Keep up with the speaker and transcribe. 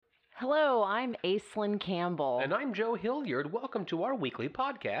Hello, I'm Aislinn Campbell. And I'm Joe Hilliard. Welcome to our weekly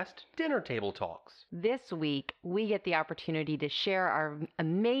podcast, Dinner Table Talks. This week, we get the opportunity to share our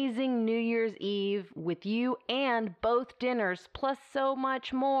amazing New Year's Eve with you and both dinners, plus so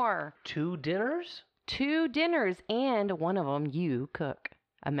much more. 2 dinners? 2 dinners, and one of them you cook.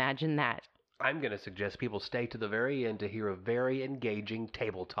 Imagine that. I'm going to suggest people stay to the very end to hear a very engaging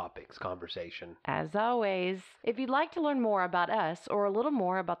table topics conversation. As always, if you'd like to learn more about us or a little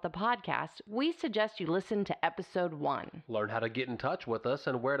more about the podcast, we suggest you listen to episode 1. Learn how to get in touch with us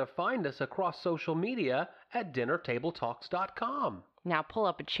and where to find us across social media at dinnertabletalks.com. Now pull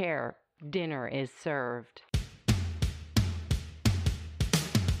up a chair. Dinner is served.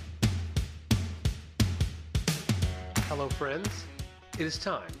 Hello, friends. It is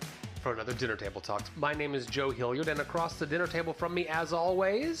time for another Dinner Table Talks. My name is Joe Hilliard, and across the dinner table from me, as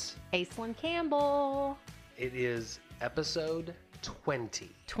always, Aislinn Campbell. it is episode 20.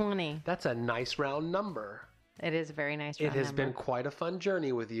 20. That's a nice round number. It is a very nice It round has number. been quite a fun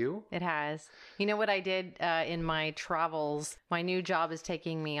journey with you. It has. You know what I did in my travels? My new job is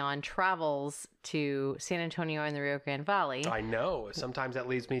taking me on travels to San Antonio and the Rio Grande Valley. I know. Sometimes that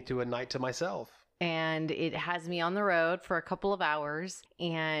leads me to a night to myself. And it has me on the road for a couple of hours.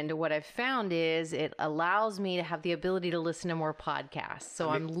 And what I've found is it allows me to have the ability to listen to more podcasts. So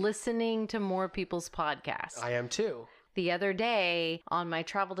I'm listening to more people's podcasts. I am too. The other day on my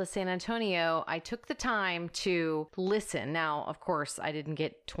travel to San Antonio, I took the time to listen. Now, of course, I didn't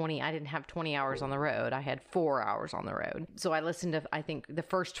have 20 hours on the road. I had 4 hours on the road. So I listened to, I think, the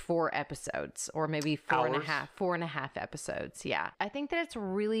first 4 episodes, or maybe four and a half episodes. Yeah. I think that it's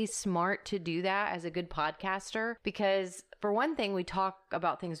really smart to do that as a good podcaster because, for one thing, we talk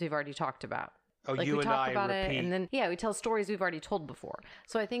about things we've already talked about. Oh, Like you we and talk I about repeat. it, and then we tell stories we've already told before.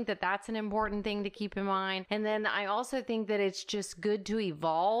 So I think that that's an important thing to keep in mind. And then I also think that it's just good to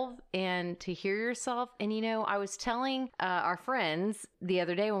evolve and to hear yourself. And I was telling our friends the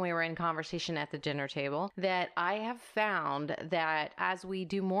other day when we were in conversation at the dinner table that I have found that as we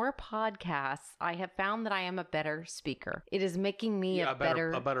do more podcasts, I have found that I am a better speaker. It is making me a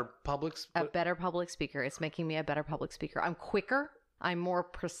better public speaker. It's making me a better public speaker. I'm quicker. I'm more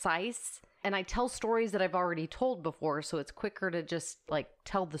precise. And I tell stories that I've already told before, so it's quicker to just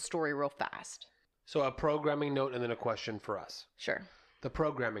tell the story real fast. So a programming note and then a question for us. Sure. The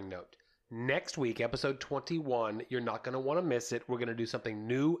programming note. Next week, episode 21, you're not going to want to miss it. We're going to do something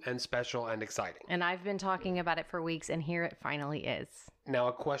new and special and exciting. And I've been talking about it for weeks, and here it finally is. Now,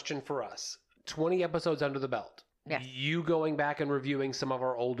 a question for us. 20 episodes under the belt. Yes. You going back and reviewing some of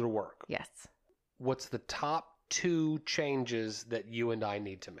our older work. Yes. What's the top 2 changes that you and I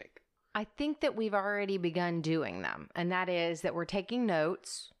need to make? I think that we've already begun doing them, and that is that we're taking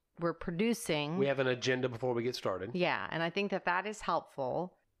notes, we're producing. We have an agenda before we get started. Yeah, and I think that that is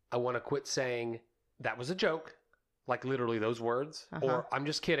helpful. I want to quit saying, that was a joke, like literally those words, or I'm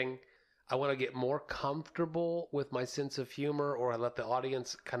just kidding. I want to get more comfortable with my sense of humor, or I let the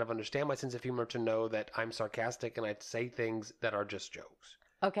audience kind of understand my sense of humor to know that I'm sarcastic and I say things that are just jokes.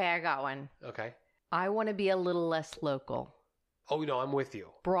 Okay, I got one. Okay. I want to be a little less local. Oh, no, I'm with you.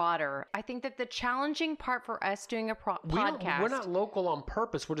 Broader. I think that the challenging part for us doing a podcast... We're not local on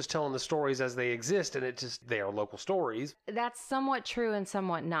purpose. We're just telling the stories as they exist, and they are local stories. That's somewhat true and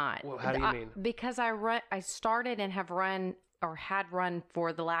somewhat not. Well, how do you mean? Because I started and have run or had run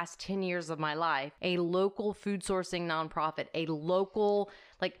for the last 10 years of my life a local food sourcing nonprofit,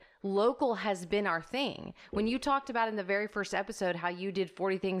 local has been our thing. When you talked about in the very first episode how you did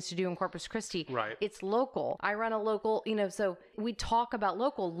 40 things to do in Corpus Christi, right? It's local. I run a local, so we talk about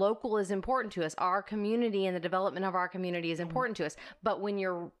local. Local is important to us. Our community and the development of our community is important to us. But when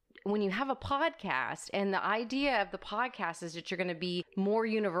you have a podcast and the idea of the podcast is that you're going to be more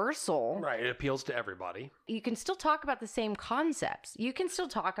universal. Right. It appeals to everybody. You can still talk about the same concepts. You can still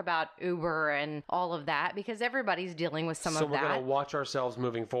talk about Uber and all of that because everybody's dealing with some of that. So we're going to watch ourselves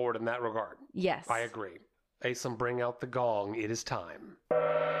moving forward in that regard. Yes. I agree. Aislinn, bring out the gong. It is time.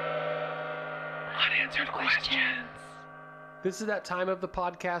 Unanswered questions. This is that time of the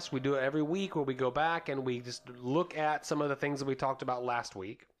podcast. We do it every week where we go back and we just look at some of the things that we talked about last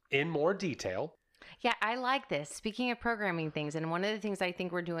week in more detail. Yeah, I like this. Speaking of programming things, and one of the things I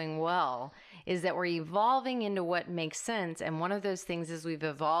think we're doing well is that we're evolving into what makes sense. And one of those things is we've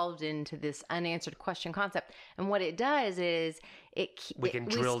evolved into this unanswered question concept. And what it does is we can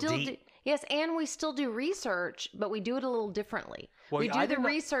drill deep. Yes, and we still do research, but we do it a little differently. Well, we do the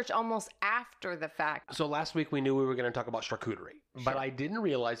research almost after the fact. So last week we knew we were going to talk about charcuterie, but I didn't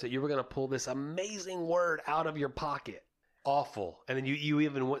realize that you were going to pull this amazing word out of your pocket. Awful. And then you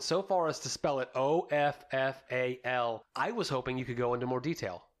even went so far as to spell it O-F-F-A-L. I was hoping you could go into more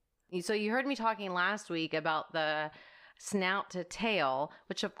detail. So you heard me talking last week about the snout to tail,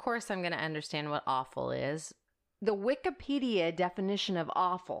 which of course I'm going to understand what offal is. The Wikipedia definition of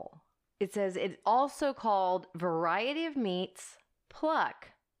offal, it says it's also called variety of meats, pluck,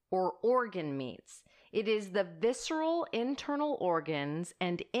 or organ meats. It is the visceral internal organs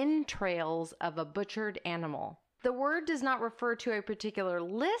and entrails of a butchered animal. The word does not refer to a particular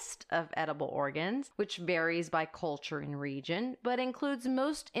list of edible organs, which varies by culture and region, but includes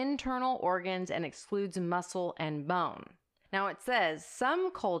most internal organs and excludes muscle and bone. Now it says some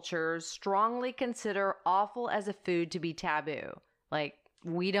cultures strongly consider offal as a food to be taboo. Like,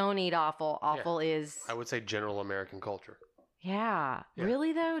 we don't eat offal. Offal is... I would say general American culture. Yeah.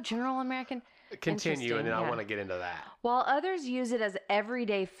 Really though? General American? Continue, and then I want to get into that. While others use it as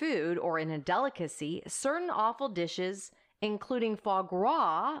everyday food or in a delicacy, certain offal dishes, including foie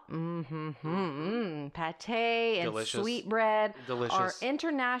gras, pâté, and sweetbread, are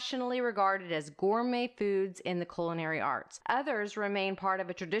internationally regarded as gourmet foods in the culinary arts. Others remain part of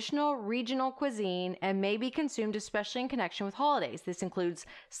a traditional regional cuisine and may be consumed especially in connection with holidays. This includes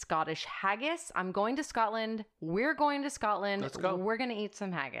Scottish haggis. I'm going to Scotland. We're going to Scotland. Let's go. We're going to eat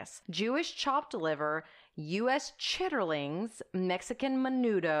some haggis. Jewish chopped liver, U.S. chitterlings, Mexican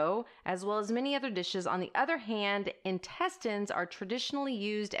menudo, as well as many other dishes. On the other hand, intestines are traditionally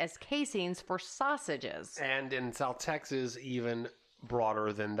used as casings for sausages. And in South Texas, even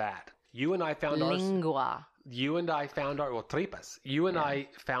broader than that. You and I found Lingua. tripas. You and I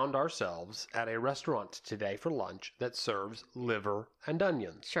found ourselves at a restaurant today for lunch that serves liver and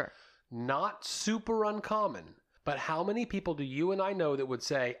onions. Sure. Not super uncommon, but how many people do you and I know that would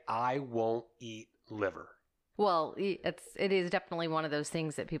say, I won't eat liver? Well, it is definitely one of those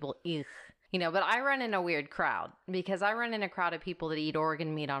things that people eat. You know, but I run in a weird crowd because I run in a crowd of people that eat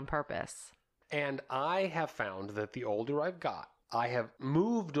organ meat on purpose. And I have found that the older I've got, I have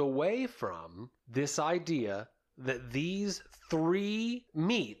moved away from this idea that these three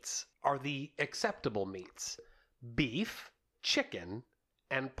meats are the acceptable meats: beef, chicken,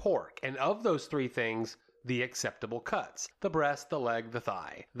 and pork. And of those three things, the acceptable cuts: the breast, the leg, the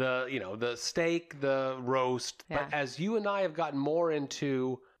thigh, the steak, the roast. Yeah. But as you and I have gotten more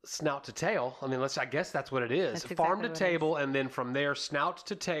into snout to tail, I mean, I guess that's what it is. That's Farm exactly to table, and then from there, snout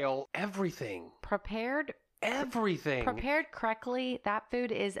to tail, everything. Prepared correctly, that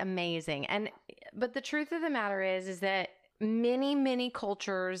food is amazing. But the truth of the matter is that many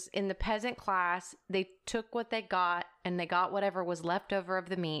cultures in the peasant class, they took what they got and they got whatever was left over of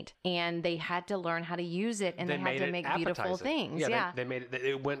the meat, and they had to learn how to use it, and they had to make beautiful things. Yeah. They made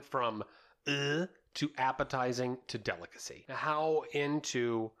it went from to appetizing to delicacy. How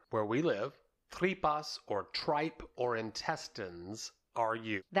into where we live, tripas or tripe or intestines are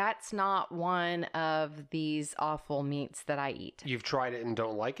you? That's not one of these awful meats that I eat. You've tried it and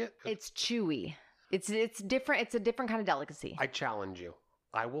don't like it? It's chewy. It's different. It's a different kind of delicacy. I challenge you.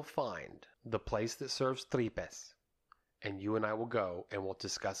 I will find the place that serves tripes, and you and I will go and we'll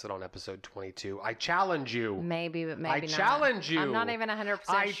discuss it on episode 22. I challenge you. Maybe, but maybe not. I challenge you. I'm not even 100%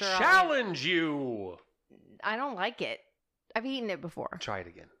 sure. I challenge you. I don't like it. I've eaten it before. Try it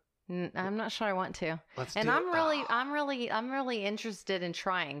again. I'm not sure I want to. I'm really interested in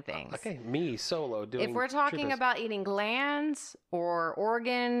trying things. Okay, me solo doing. If we're talking about eating glands or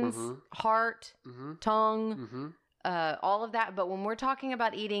organs, heart, tongue, all of that, but when we're talking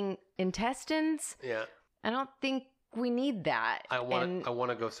about eating intestines, I don't think we need that. I want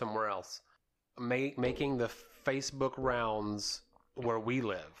to go somewhere else. Making the Facebook rounds where we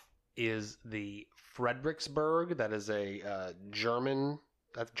live is the Fredericksburg. That is a German.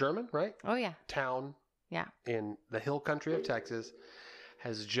 That's German, right? Oh, yeah. Town. Yeah. In the hill country of Texas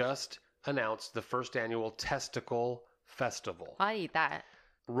has just announced the first annual Testicle Festival. I eat that.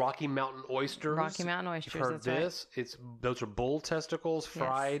 Rocky Mountain oysters. You've heard this? Right. Those are bull testicles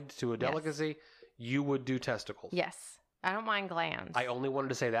fried to a delicacy. Yes. You would do testicles. Yes. I don't mind glands. I only wanted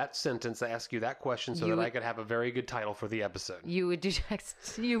to say that sentence, ask you that question so that I could have a very good title for the episode. You would do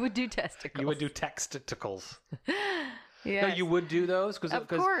testicles. You would do texticles. Yes. No, you would do those? Of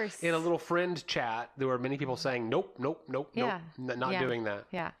course. In a little friend chat, there were many people saying, nope, not doing that.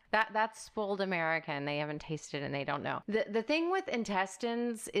 Yeah. That's spoiled American. They haven't tasted it and they don't know. The thing with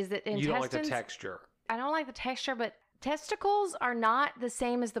intestines is that intestines... You don't like the texture. I don't like the texture, but testicles are not the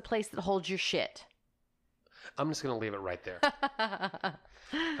same as the place that holds your shit. I'm just going to leave it right there.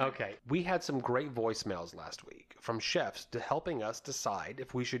 Okay. We had some great voicemails last week from chefs helping us decide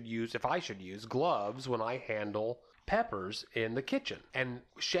if I should use gloves when I handle peppers in the kitchen. And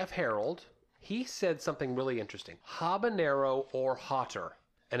Chef Harold, he said something really interesting. Habanero or hotter.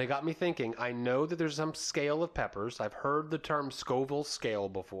 And it got me thinking, I know that there's some scale of peppers. I've heard the term Scoville scale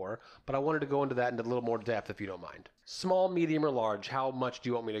before, but I wanted to go into that in a little more depth if you don't mind. Small, medium, or large, how much do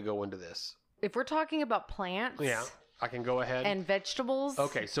you want me to go into this? If we're talking about plants... Yeah, I can go ahead. And vegetables...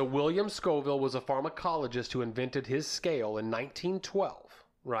 Okay, so William Scoville was a pharmacologist who invented his scale in 1912.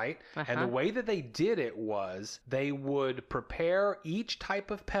 Right? And the way that they did it was they would prepare each type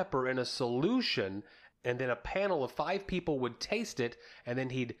of pepper in a solution, and then a panel of 5 people would taste it, and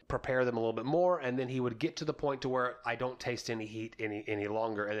then he'd prepare them a little bit more, and then he would get to the point to where I don't taste any heat any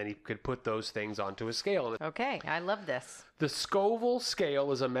longer, and then he could put those things onto a scale. Okay, I love this. The Scoville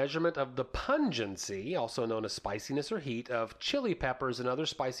scale is a measurement of the pungency, also known as spiciness or heat, of chili peppers and other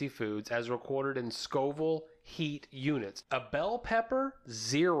spicy foods as recorded in Scoville heat units. A bell pepper,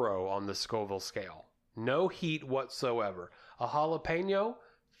 0 on the Scoville scale. No heat whatsoever. A jalapeno,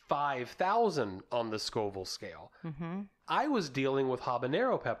 5,000 on the Scoville scale. I was dealing with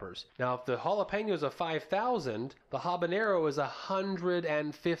habanero peppers. Now, if the jalapeno is a 5,000, the habanero is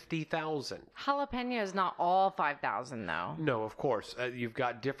 150,000. Jalapeno is not all 5,000, though. No, of course. You've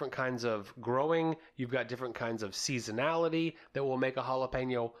got different kinds of growing. You've got different kinds of seasonality that will make a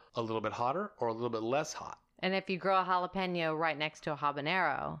jalapeno a little bit hotter or a little bit less hot. And if you grow a jalapeno right next to a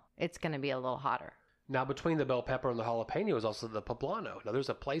habanero, it's going to be a little hotter. Now, between the bell pepper and the jalapeno is also the poblano. Now, there's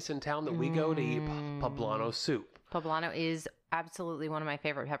a place in town that we go to eat poblano soup. Poblano is absolutely one of my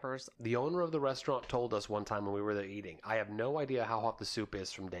favorite peppers. The owner of the restaurant told us one time when we were there eating, I have no idea how hot the soup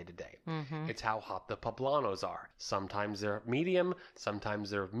is from day to day. It's how hot the poblanos are. Sometimes they're medium, sometimes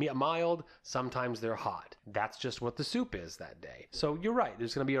they're mild, sometimes they're hot. That's just what the soup is that day. So you're right.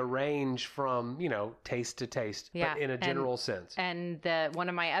 There's going to be a range from, taste to taste, but in a general sense. And one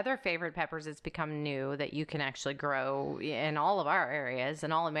of my other favorite peppers that's become new that you can actually grow in all of our areas,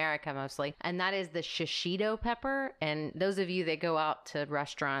 in all America mostly, and that is the shishito pepper. And those of you that go out to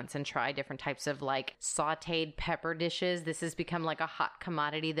restaurants and try different types of like sauteed pepper dishes, this has become like a hot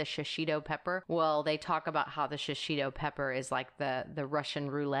commodity, the shishito pepper. Well, they talk about how the shishito pepper is like the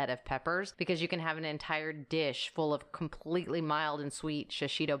Russian roulette of peppers, because you can have an entire dish full of completely mild and sweet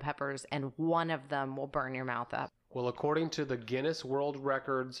shishito peppers, and one of them will burn your mouth up. Well, according to the Guinness World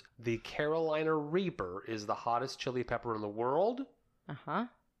Records, the Carolina Reaper is the hottest chili pepper in the world.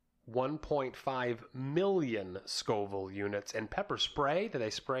 1.5 million Scoville units. And pepper spray that they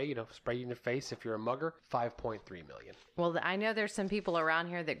spray, spray you in your face if you're a mugger, 5.3 million. Well, I know there's some people around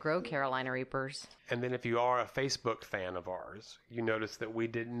here that grow Carolina Reapers. And then if you are a Facebook fan of ours, you notice that we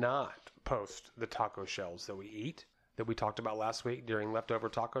did not post the taco shells that we eat, that we talked about last week during Leftover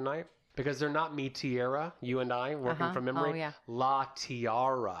Taco Night. Because they're not Mi Tierra, you and I, working from memory. Oh, yeah. La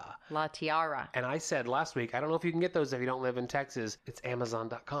Tiara. La Tiara. And I said last week, I don't know if you can get those if you don't live in Texas. It's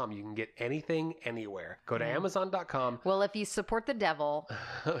Amazon.com. You can get anything, anywhere. Go to Amazon.com. Well, if you support the devil,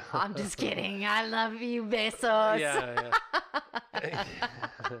 I'm just kidding. I love you, besos. Yeah.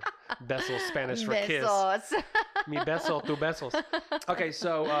 Besos, Spanish for besos. Kiss. Mi beso, tu besos. Okay,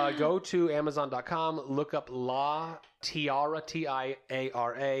 so go to Amazon.com, look up La Tiara,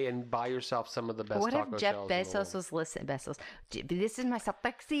 Tiara, and buy yourself some of the best taco shells. What if Jeff Bezos was listening? Bezos, this is my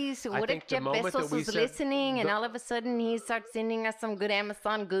sexy. So what if Jeff moment Bezos was listening, and all of a sudden he starts sending us some good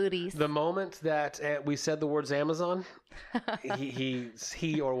Amazon goodies? The moment that we said the words Amazon,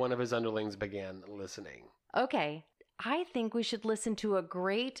 he or one of his underlings began listening. Okay. I think we should listen to a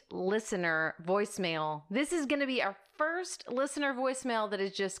great listener voicemail. This is going to be our first listener voicemail that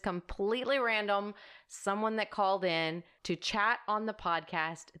is just completely random. Someone that called in to chat on the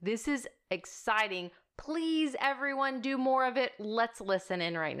podcast. This is exciting. Please, everyone, do more of it. Let's listen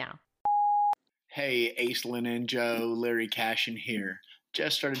in right now. Hey, Aislinn and Joe, Larry Cashin here.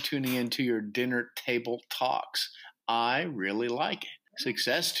 Just started tuning into your dinner table talks. I really like it.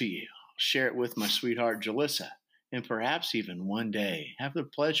 Success to you. I'll share it with my sweetheart, Jalissa. And perhaps even one day have the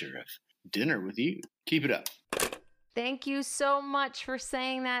pleasure of dinner with you. Keep it up. Thank you so much for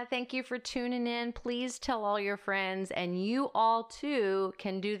saying that. Thank you for tuning in. Please tell all your friends, and you all too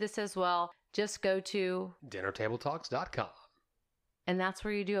can do this as well. Just go to dinnertabletalks.com. And that's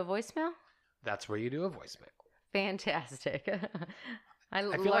where you do a voicemail? That's where you do a voicemail. Fantastic. I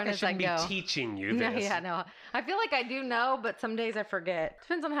feel like I shouldn't be teaching you this. No. I feel like I do know, but some days I forget.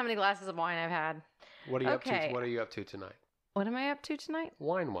 Depends on how many glasses of wine I've had. What are you up to? What are you up to tonight? What am I up to tonight?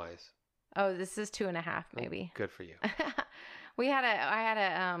 Wine-wise. Oh, this is 2.5 maybe. Good for you. I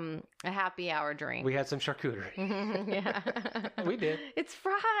had a happy hour drink. We had some charcuterie. Yeah. We did. It's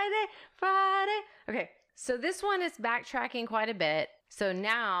Friday. Okay. So this one is backtracking quite a bit. So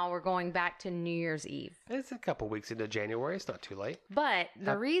now we're going back to New Year's Eve. It's a couple weeks into January. It's not too late. But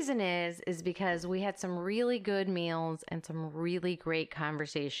the reason is because we had some really good meals and some really great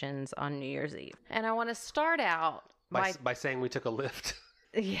conversations on New Year's Eve. And I want to start out By saying we took a lift.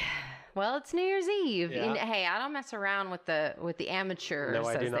 Yeah. Well, it's New Year's Eve. Yeah. Hey, I don't mess around with the amateurs, No,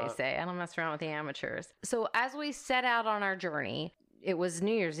 I do as not. they say. I don't mess around with the amateurs. So as we set out on our journey, it was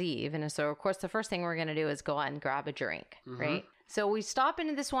New Year's Eve. And so, of course, the first thing we're going to do is go out and grab a drink, right? So we stop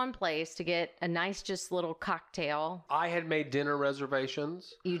into this one place to get a nice just little cocktail. I had made dinner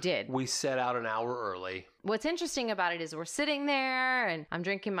reservations. You did. We set out an hour early. What's interesting about it is we're sitting there and I'm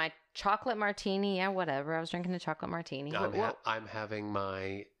drinking my chocolate martini. Yeah, whatever. I was drinking a chocolate martini. I'm having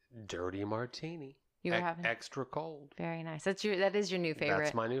my dirty martini. You were having extra cold. Very nice. That is your new favorite.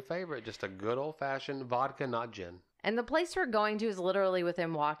 That's my new favorite. Just a good old-fashioned vodka, not gin. And the place we're going to is literally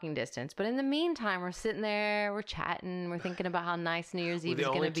within walking distance. But in the meantime, we're sitting there, we're chatting, we're thinking about how nice New Year's Eve is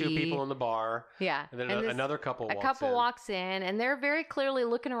going to be. The only two people in the bar. Yeah. And then another couple walks in. A couple walks in, and they're very clearly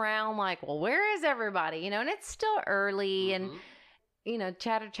looking around like, well, where is everybody? You know, and it's still early, and, you know,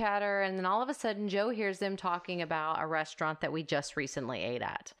 chatter. And then all of a sudden, Joe hears them talking about a restaurant that we just recently ate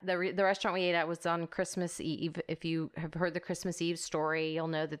at. The restaurant we ate at was on Christmas Eve. If you have heard the Christmas Eve story, you'll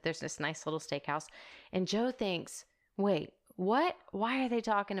know that there's this nice little steakhouse. And Joe thinks, wait, what? Why are they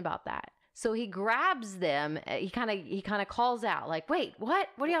talking about that? So he grabs them. He kind of calls out like, wait, what?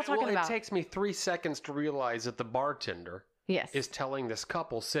 What are y'all talking about? It takes me 3 seconds to realize that the bartender is telling this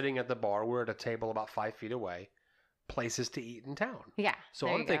couple sitting at the bar, we're at a table about 5 feet away, places to eat in town. Yeah. So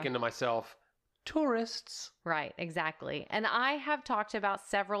I'm thinking to myself, tourists. Right, exactly. And I have talked about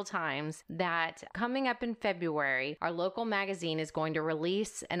several times that coming up in February, our local magazine is going to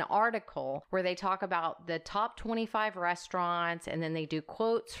release an article where they talk about the top 25 restaurants, and then they do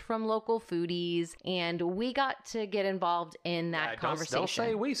quotes from local foodies. And we got to get involved in that conversation. Don't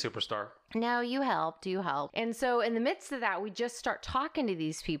say we, superstar. No, you helped. And so in the midst of that, we just start talking to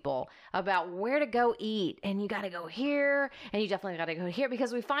these people about where to go eat. And you got to go here, and you definitely got to go here,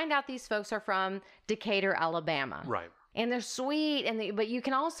 because we find out these folks are from Decatur, Alabama. Right. And they're sweet, but you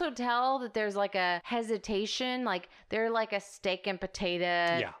can also tell that there's like a hesitation, like they're like a steak and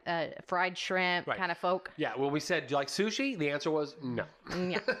potato, fried shrimp kind of folk. Yeah, well, we said, do you like sushi? The answer was no.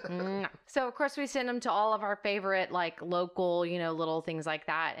 No. So, of course, we send them to all of our favorite, like, local, you know, little things like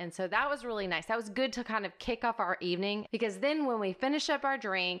that. And so that was really nice. That was good to kind of kick off our evening, because then when we finish up our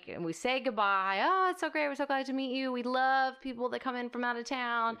drink and we say goodbye, oh, it's so great. We're so glad to meet you. We love people that come in from out of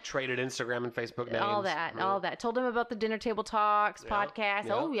town. We traded Instagram and Facebook names. All that. Told them about the Dinner Table Talks podcast.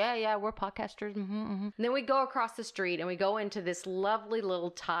 Yeah. Oh, yeah, we're podcasters. And then we go across the street and we go into this lovely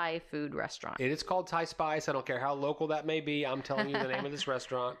little Thai food restaurant. It is called Thai Spice. I don't care how local that may be. I'm telling you the name of this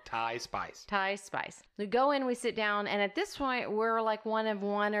restaurant, Thai Spice. Thai Spice. We go in, we sit down, and at this point, we're like one of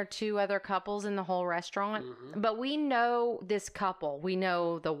one or two other couples in the whole restaurant. But we know this couple. We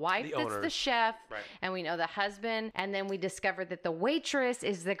know the wife that's the chef, and we know the husband. And then we discovered that the waitress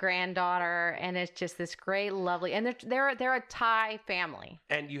is the granddaughter, and it's just this great, lovely, and they're a Thai family.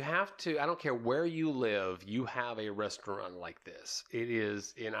 And you have to, I don't care where you live, you have a restaurant like this. It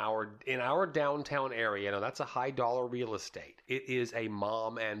is in our downtown area. Now, that's a high dollar real estate. It is a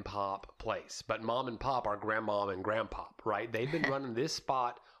mom and pop place. But mom and pop are grandmom and grandpop, right? They've been running this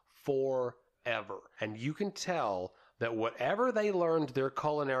spot forever. And you can tell that whatever they learned their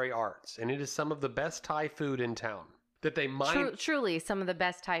culinary arts, and it is some of the best Thai food in town, that they truly some of the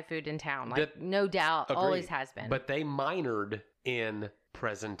best Thai food in town, like no doubt. Agreed. Always has been. But they minored in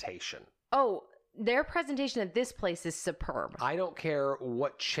presentation. Oh, their presentation at this place is superb. I don't care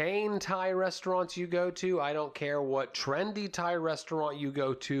what chain Thai restaurants you go to. I don't care what trendy Thai restaurant you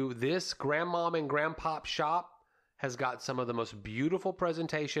go to. This grandmom and grandpop shop has got some of the most beautiful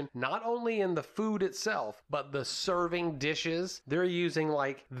presentation, not only in the food itself, but the serving dishes. They're using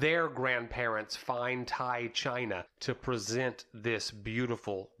like their grandparents' fine Thai china to present this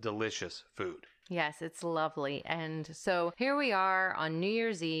beautiful, delicious food. Yes, it's lovely. And so here we are on New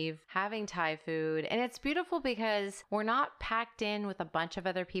Year's Eve having Thai food. And it's beautiful because we're not packed in with a bunch of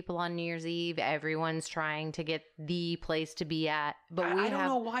other people on New Year's Eve. Everyone's trying to get the place to be at. But I don't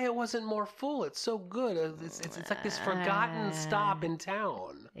know why it wasn't more full. It's so good. It's like this forgotten stop in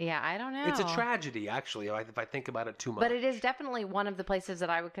town. Yeah, I don't know. It's a tragedy, actually, if I think about it too much. But it is definitely one of the places that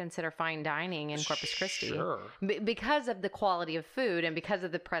I would consider fine dining in Corpus Christi. Sure. Because of the quality of food and because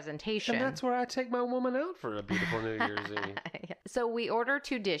of the presentation. And that's where I take my woman out for a beautiful New Year's Eve. So we order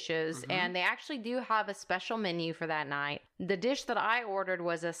 2 dishes, and they actually do have a special menu for that night. The dish that I ordered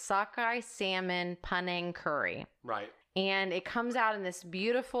was a sockeye salmon panang curry. Right. And it comes out in this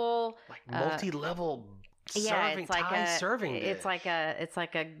beautiful... like multi-level serving, Thai serving dish. it's like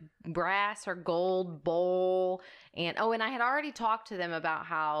a brass or gold bowl. And and I had already talked to them about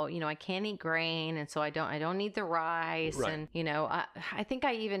how, I can't eat grain, and so I don't need the rice. Right. And I think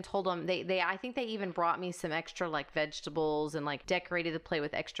I even told them I think they even brought me some extra like vegetables and like decorated the plate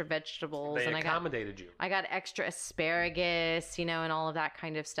with extra vegetables. They and accommodated you. I got extra asparagus, and all of that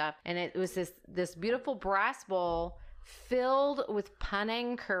kind of stuff. And it was this beautiful brass bowl filled with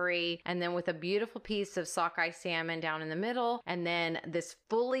Penang curry, and then with a beautiful piece of sockeye salmon down in the middle, and then this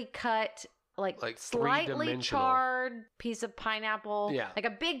fully cut, like slightly three-dimensional charred piece of pineapple. Yeah. Like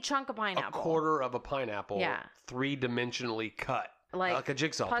a big chunk of pineapple. A quarter of a pineapple. Yeah. 3-dimensionally cut. Like a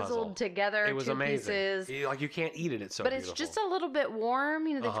jigsaw puzzled puzzle. Together. It was two amazing. Pieces. You can't eat it. It's so but beautiful. it's just a little bit warm.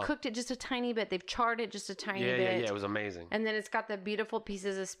 They've cooked it just a tiny bit. They've charred it just a tiny bit. Yeah. It was amazing. And then it's got the beautiful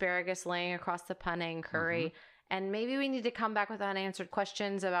pieces of asparagus laying across the Penang curry. Mm-hmm. And maybe we need to come back with unanswered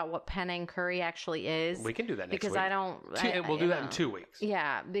questions about what Penang curry actually is. We can do that next because week. We'll do that in 2 weeks.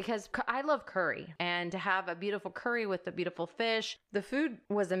 Yeah, because I love curry. And to have a beautiful curry with the beautiful fish, the food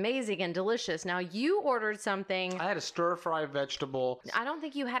was amazing and delicious. Now, you ordered something. I had a stir-fry vegetable. I don't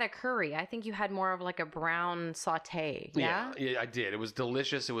think you had a curry. I think you had more of like a brown saute. Yeah, I did. It was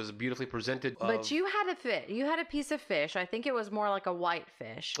delicious. It was beautifully presented. But you had a piece of fish. I think it was more like a white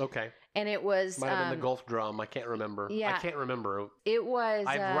fish. Okay. And it was... Might have been the Gulf drum. I can't remember. Yeah. I can't remember. It was...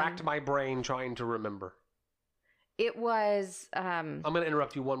 I've racked my brain trying to remember. It was... I'm going to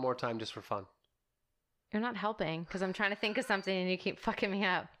interrupt you one more time just for fun. You're not helping because I'm trying to think of something and you keep fucking me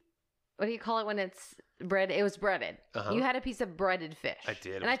up. What do you call it when it's bread? It was breaded. Uh-huh. You had a piece of breaded fish. I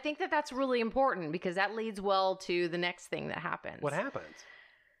did. And I think that's really important because that leads well to the next thing that happens. What happens?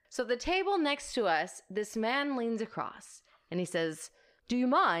 So the table next to us, this man leans across and he says... Do you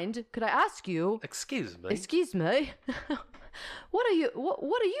mind? Could I ask you? Excuse me. Excuse me. What are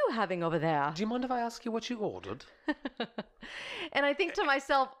you having over there? Do you mind if I ask you what you ordered? And I think to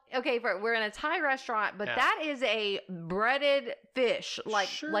myself, okay, we're in a Thai restaurant, but that is a breaded fish, like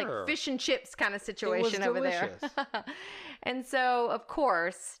fish and chips kind of situation over there. And so, of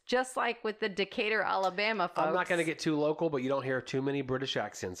course, just like with the Decatur, Alabama folks. I'm not going to get too local, but you don't hear too many British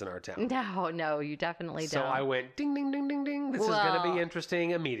accents in our town. No, you definitely So don't. I went ding, ding, ding, ding, ding. This is going to be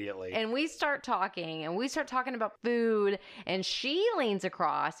interesting immediately. And we start talking about food, and she leans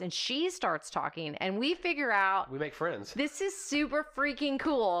across and she starts talking, and we figure out. We make friends. This is super freaking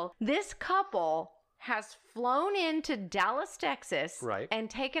cool. This couple has flown into Dallas, Texas, right, and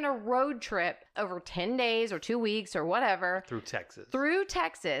taken a road trip over 10 days or 2 weeks or whatever. Through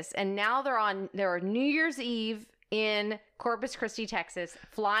Texas. And now they're on New Year's Eve in Corpus Christi, Texas,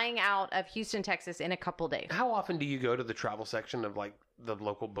 flying out of Houston, Texas in a couple days. How often do you go to the travel section of like the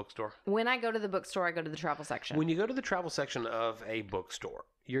local bookstore? When I go to the bookstore, I go to the travel section. When you go to the travel section of a bookstore,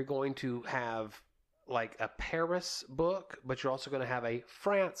 you're going to have like a Paris book, but you're also going to have a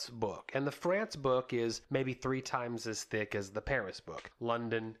France book. And the France book is maybe 3 times as thick as the Paris book.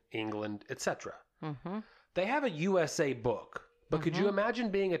 London, England, etc. Mm-hmm. They have a USA book. But could you imagine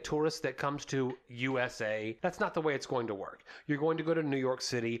being a tourist that comes to USA? That's not the way it's going to work. You're going to go to New York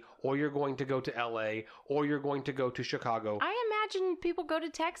City, or you're going to go to LA, or you're going to go to Chicago. I imagine people go to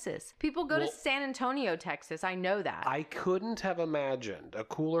Texas. People go to San Antonio, Texas. I know that. I couldn't have imagined a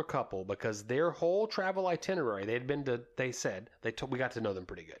cooler couple because their whole travel itinerary, we got to know them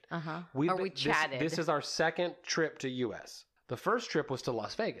pretty good. Uh-huh. We chatted. This is our second trip to US. The first trip was to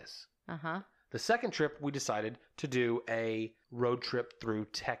Las Vegas. Uh-huh. The second trip, we decided to do a road trip through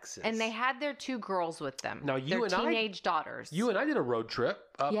Texas. And they had their 2 girls with them. Now, their teenage daughters. You and I did a road trip.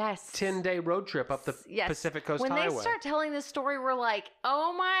 10-day road trip up the Pacific Coast Highway. When they start telling this story, we're like,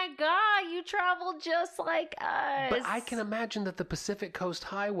 oh my God, you traveled just like us. But I can imagine that the Pacific Coast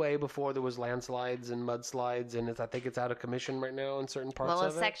Highway, before there was landslides and mudslides, and I think it's out of commission right now in certain parts of it.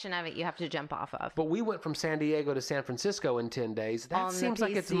 Well, a section of it you have to jump off of. But we went from San Diego to San Francisco in 10 days. That seems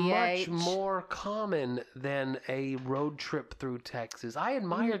like it's much more common than a road trip through Texas. I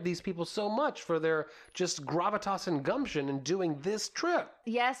admired these people so much for their just gravitas and gumption in doing this trip.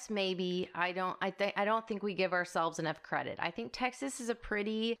 Yes, maybe. I don't think we give ourselves enough credit. I think Texas is a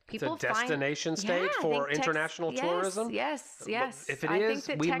pretty it's a destination state for international tourism. Yes. If it I is,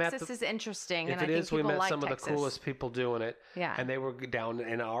 think that Texas is interesting. If and it is, we met some Texas. of the coolest people doing it. Yeah. And they were down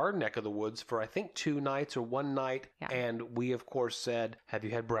in our neck of the woods for I think 2 nights or 1 night. Yeah. And we of course said, "Have you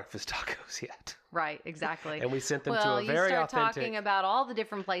had breakfast tacos yet?" Right, exactly. And we sent them well, to a very you start authentic... talking about all the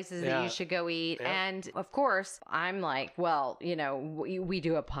different places that Yeah. you should go eat. Yeah. And of course, I'm like, well, you know, we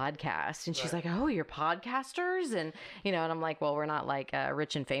do a podcast. And she's Right. like, oh, you're podcasters? And, you know, and I'm like, well, we're not like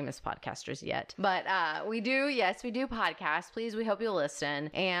rich and famous podcasters yet. But we do podcasts. Please, we hope you'll listen.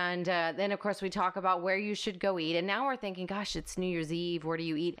 And then, of course, we talk about where you should go eat. And now we're thinking, gosh, it's New Year's Eve. Where do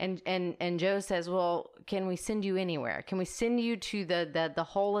you eat? And Joe says, well, can we send you anywhere? Can we send you to the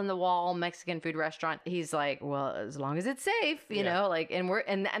hole in the wall Mexican food restaurant? He's like, well, as long as it's safe, you know, like, and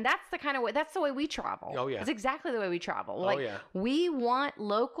that's the kind of way, that's the way we travel. Oh, yeah. It's exactly the way we travel. Oh, Like, yeah. we want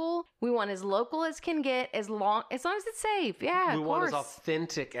local. We want as local as can get, as long as it's safe. Yeah, We of want course. as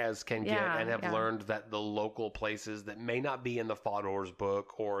authentic as can get, Yeah, and have yeah. learned that the local places that may not be in the Fodor's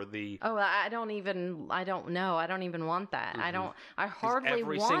book or the... Oh, I don't even know. I don't even want that. I hardly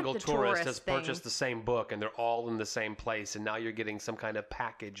Every want single the tourist has thing. purchased the same book, and they're all in the same place, and now you're getting some kind of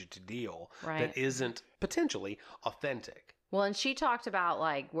packaged deal Right. that isn't potentially authentic. Well, and she talked about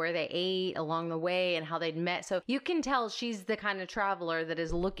like where they ate along the way and how they'd met. So you can tell she's the kind of traveler that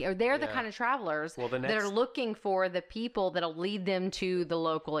is looking, or they're the Yeah. kind of travelers Well, the that are next- looking for the people that'll lead them to the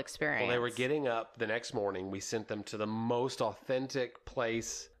local experience. Well, they were getting up the next morning. We sent them to the most authentic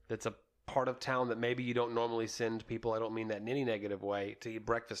place that's a part of town that maybe you don't normally send people, I don't mean that in any negative way, to eat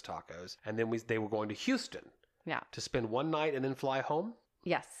breakfast tacos. And then they were going to Houston Yeah. to spend one night and then fly home.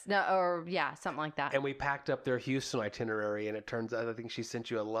 Yes. No. Or yeah, something like that. And we packed up their Houston itinerary, and it turns out I think she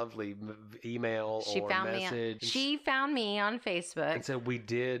sent you a lovely email She or found message. me. She found me on Facebook. and said, we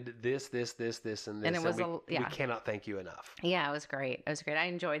did this, and this. And it was we yeah. cannot thank you enough. Yeah, it was great. It was great. I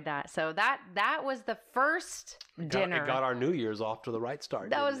enjoyed that. So that was the first dinner. It got our New Year's off to the right start.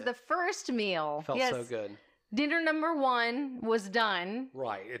 That didn't was it? the first meal. Felt yes. so good. Dinner number 1 was done.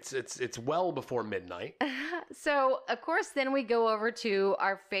 Right. It's well before midnight. So, of course, then we go over to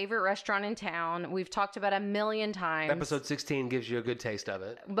our favorite restaurant in town. We've talked about a million times. Episode 16 gives you a good taste of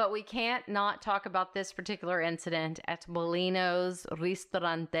it. But we can't not talk about this particular incident at Bolino's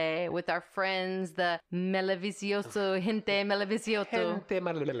Ristorante with our friends, the Maleficioso, Gente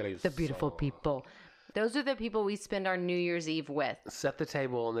Maleficioso, the beautiful people. Those are the people we spend our New Year's Eve with. Set the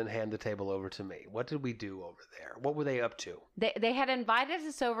table and then hand the table over to me. What did we do over there? What were they up to? They had invited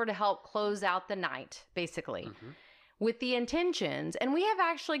us over to help close out the night, basically. With the intentions, and we have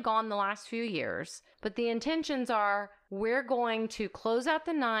actually gone the last few years, but the intentions are we're going to close out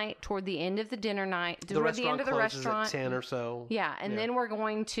the night toward the end of the dinner night, toward the end of the closes restaurant. at 10 or so. Yeah, and then we're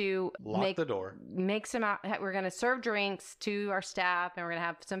going to Lock the door. make some out. We're going to serve drinks to our staff, and we're going to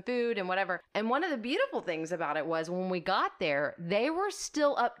have some food and whatever. And one of the beautiful things about it was when we got there, they were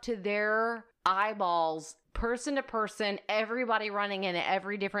still up to their eyeballs, person to person, everybody running in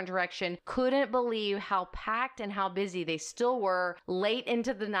every different direction. Couldn't believe how packed and how busy they still were late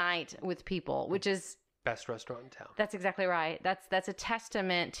into the night with people, which is Best restaurant in town. that's exactly right. That's a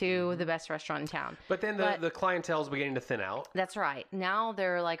testament to the best restaurant in town. But then the clientele is beginning to thin out. That's right. Now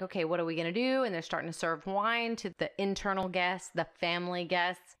they're like, okay, what are we going to do? And they're starting to serve wine to the internal guests, the family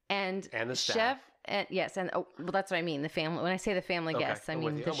guests, and the staff. chef. And yes, and well, that's what I mean. The family. When I say the family Okay, guests, I I'm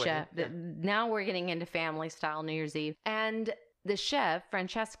with mean you, the I'm with chef. you. Now we're getting into family style New Year's Eve, and the chef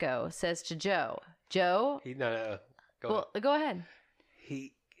Francesco says to Joe, "Joe, No. go ahead."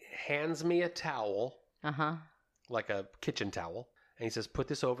 He hands me a towel, Uh-huh. like a kitchen towel, and he says, "Put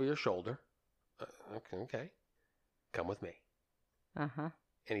this over your shoulder." Okay. Come with me. Uh-huh.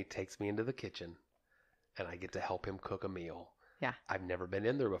 And he takes me into the kitchen, and I get to help him cook a meal. Yeah. I've never been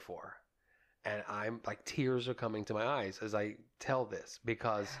in there before. And I'm like, tears are coming to my eyes as I tell this,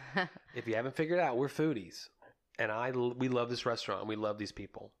 because if you haven't figured it out, we're foodies. And we love this restaurant. We love these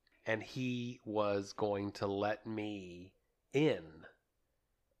people. And he was going to let me in.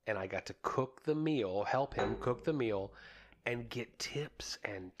 And I got to cook the meal, help him cook the meal, and get tips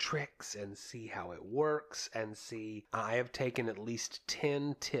and tricks and see how it works and see. I have taken at least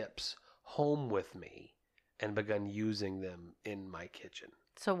 10 tips home with me and begun using them in my kitchen.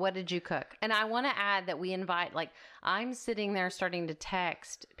 So what did you cook? And I want to add that we invite, like, I'm sitting there starting to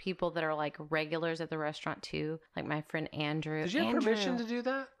text people that are like regulars at the restaurant too, like my friend Andrew. Did you have permission to do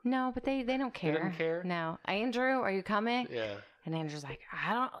that? No, but they don't care. They didn't care? No. Andrew, are you coming? Yeah. And Andrew's like,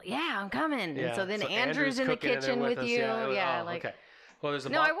 I'm coming. Yeah. And so then Andrew's in the cooking in there kitchen with us. you. Yeah. Yeah, like okay. Well, there's a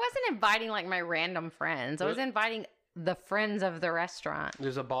no, I wasn't inviting like my random friends. I was inviting the friends of the restaurant.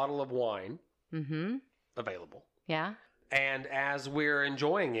 There's a bottle of wine Mm-hmm. available. Yeah. And as we're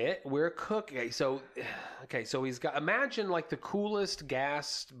enjoying it, we're cooking. So he's got, imagine like the coolest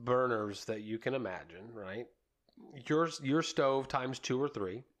gas burners that you can imagine, right? Your stove times 2 or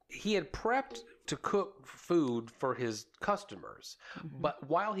 3. He had prepped to cook food for his customers. But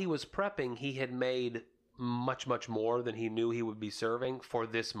while he was prepping, he had made much, much more than he knew he would be serving for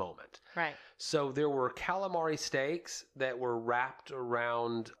this moment. Right. So there were calamari steaks that were wrapped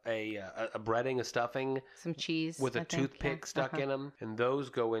around a breading, a stuffing, some cheese with a I think, toothpick stuck in them, and those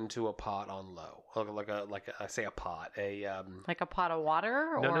go into a pot on low, like a pot, like a pot of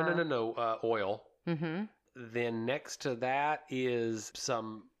water. Or... No, oil. Mm-hmm. Then next to that is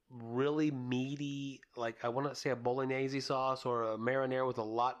some really meaty, like I want to say a bolognese sauce or a marinara with a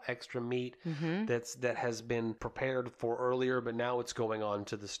lot extra meat that has been prepared for earlier, but now it's going on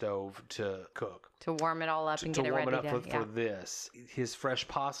to the stove to cook. To warm it all up and get it ready to warm it up for this. His fresh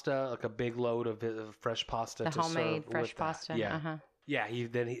pasta, like a big load of fresh pasta the to homemade serve fresh with pasta. That. Yeah. Yeah,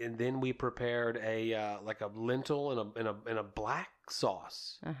 and then we prepared a like a lentil and a black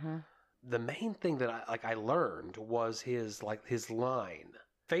sauce. The main thing that I learned was his line.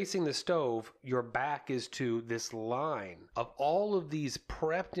 Facing the stove, your back is to this line of all of these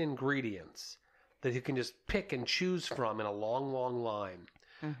prepped ingredients that you can just pick and choose from in a long, long line.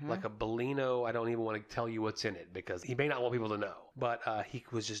 Like a Bellino. I don't even want to tell you what's in it because he may not want people to know. But he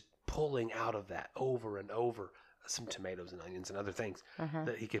was just pulling out of that over and over some tomatoes and onions and other things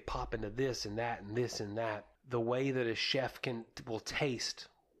that he could pop into this and that and this and that. The way that a chef will taste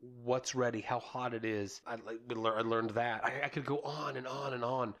what's ready, how hot it is. I learned that. I could go on and on and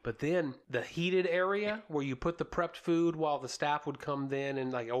on. But then the heated area where you put the prepped food while the staff would come then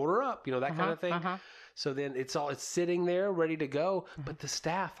and like order up, that kind of thing. So then it's sitting there ready to go. But the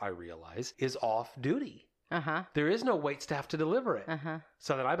staff, I realize, is off duty. There is no wait staff to deliver it.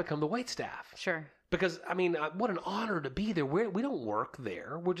 So then I become the wait staff. Sure. Because, I mean, what an honor to be there. We don't work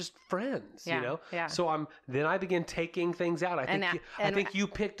there. We're just friends, Yeah. So then I began taking things out. I think you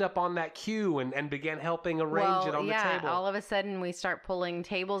picked up on that cue and began helping arrange it on the table. All of a sudden we start pulling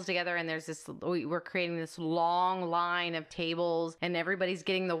tables together and we're creating this long line of tables and everybody's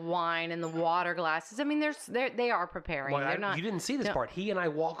getting the wine and the water glasses. I mean, they are preparing. Well, you didn't see this part. He and I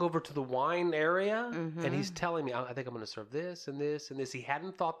walk over to the wine area and he's telling me, I think I'm going to serve this and this and this. He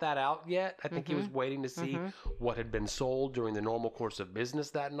hadn't thought that out yet. I think he was waiting to see what had been sold during the normal course of business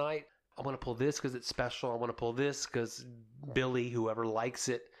that night. I want to pull this because it's special. I want to pull this because Billy, whoever likes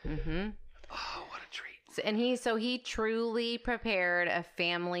it. Oh, what a treat. And he truly prepared a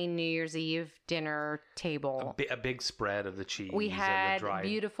family New Year's Eve dinner table. A big spread of the cheese. We had and the dried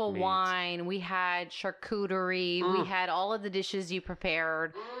beautiful meats. wine. We had charcuterie. We had all of the dishes you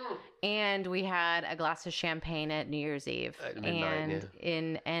prepared. And we had a glass of champagne at New Year's Eve. At midnight,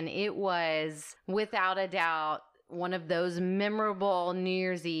 and it was, without a doubt, one of those memorable New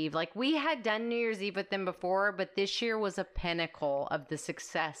Year's Eve. Like, we had done New Year's Eve with them before, but this year was a pinnacle of the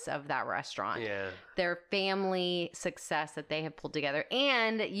success of that restaurant. Yeah. Their family success that they have pulled together.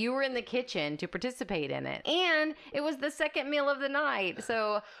 And you were in the kitchen to participate in it. And it was the second meal of the night.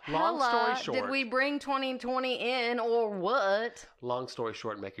 So, Long story short, did we bring 2020 in or what? Long story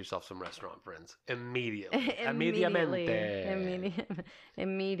short, make yourself some restaurant friends. Immediately.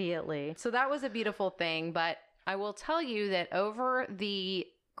 Immediately. So that was a beautiful thing, but I will tell you that over the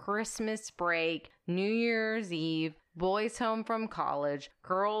Christmas break, New Year's Eve, boys home from college,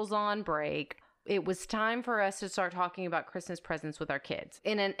 girls on break, it was time for us to start talking about Christmas presents with our kids.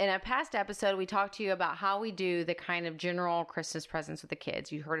 In a past episode, we talked to you about how we do the kind of general Christmas presents with the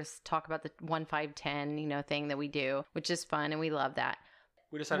kids. You heard us talk about the 1-5-10, thing that we do, which is fun, and we love that.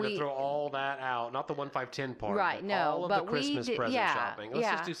 We decided to throw all that out, not the 1-5-10 part. Right, no. All of the Christmas present shopping. Let's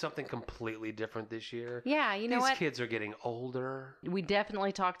just do something completely different this year. Yeah, you know what? These kids are getting older. We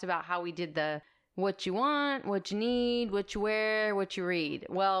definitely talked about how we did the what you want, what you need, what you wear, what you read.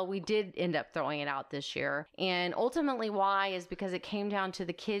 Well, we did end up throwing it out this year. And ultimately why is because it came down to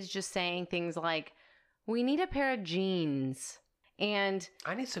the kids just saying things like, we need a pair of jeans. And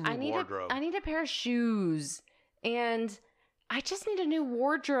I need some new wardrobe. I need a pair of shoes. And I just need a new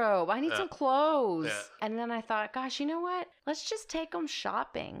wardrobe. I need some clothes. Yeah. And then I thought, gosh, you know what? Let's just take them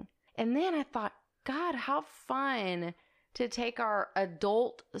shopping. And then I thought, God, how fun to take our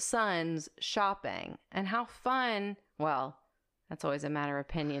adult sons shopping. And how fun, well, that's always a matter of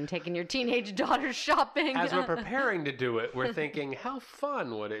opinion, taking your teenage daughters shopping. As we're preparing to do it, we're thinking, how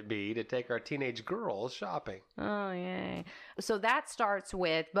fun would it be to take our teenage girls shopping? Oh, yay. So that starts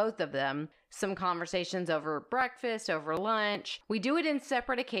with both of them, some conversations over breakfast, over lunch. We do it in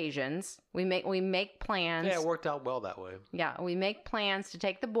separate occasions. We make plans. Yeah, it worked out well that way. Yeah, we make plans to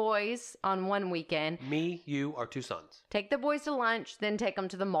take the boys on one weekend. Me, you, our two sons. Take the boys to lunch, then take them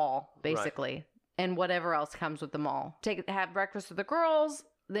to the mall, basically. Right. And whatever else comes with the mall. Have breakfast with the girls,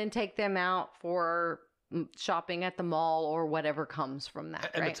 then take them out for shopping at the mall or whatever comes from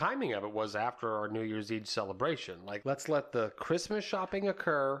that. And right? the timing of it was after our New Year's Eve celebration. Like, let's let the Christmas shopping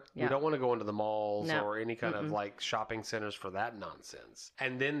occur. Yeah. We don't want to go into the malls No. or any kind of like shopping centers for that nonsense.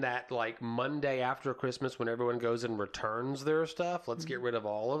 And then that like Monday after Christmas when everyone goes and returns their stuff, let's get rid of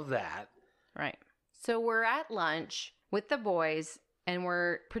all of that. Right. So we're at lunch with the boys and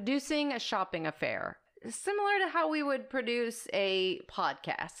we're producing a shopping affair. Similar to how we would produce a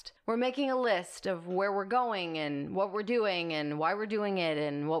podcast. We're making a list of where we're going and what we're doing and why we're doing it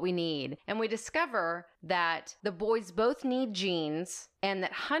and what we need. And we discover that the boys both need jeans and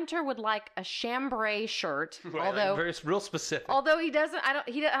that Hunter would like a chambray shirt. Right, although like real specific. Although he doesn't, I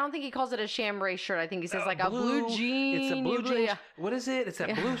don't think he calls it a chambray shirt. I think he says like a blue jean. It's a blue usually jean. What is it? It's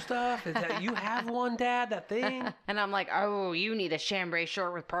that blue stuff. Is that you have one, Dad? That thing? And I'm like, oh, you need a chambray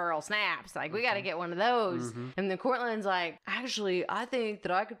shirt with pearl snaps. Like, we got to get one of those. And then Cortland's like, actually, I think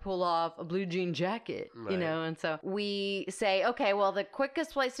that I could pull off a blue jean jacket, Right. you know? And so we say, okay, well, the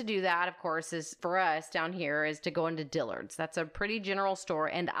quickest place to do that, of course, is for us down here is to go into Dillard's. That's a pretty general store.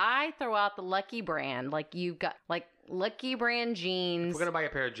 And I throw out the Lucky brand. Like, you've got, like, Lucky brand jeans. If we're going to buy a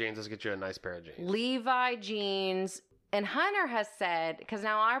pair of jeans, let's get you a nice pair of jeans. Levi jeans. And Hunter has said, because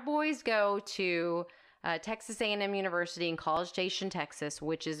now our boys go to Texas A&M University in College Station, Texas,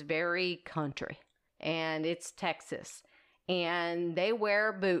 which is very country. And it's Texas. And they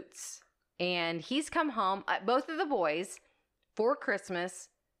wear boots. And he's come home, both of the boys, for Christmas,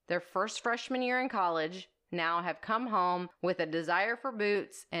 their first freshman year in college, now have come home with a desire for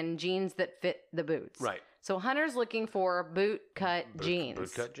boots and jeans that fit the boots. Right. So Hunter's looking for boot cut jeans.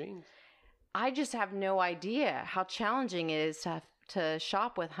 Boot cut jeans. I just have no idea how challenging it is to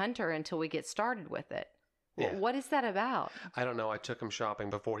shop with Hunter until we get started with it. Yeah. What is that about? I don't know. I took him shopping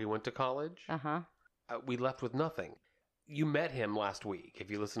before he went to college. Uh-huh. We left with nothing. You met him last week. If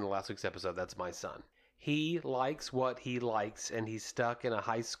you listen to last week's episode, that's my son. He likes what he likes, and he's stuck in a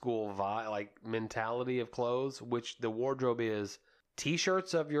high school mentality of clothes, which the wardrobe is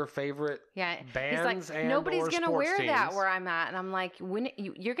T-shirts of your favorite bands. He's like, and nobody's or gonna sports wear that teams. where I'm at, and I'm like, when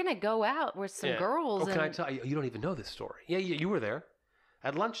you're gonna go out with some girls? Oh, can I tell you? You don't even know this story. Yeah, you were there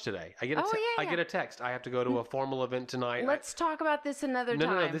at lunch today. I get a text. I have to go to a formal event tonight. Let's talk about this another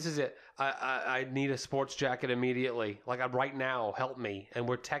time. No. This is it. I need a sports jacket immediately. Right now, help me. And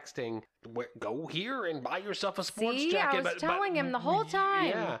we're texting. Go here and buy yourself a sports jacket. I was telling him the whole time.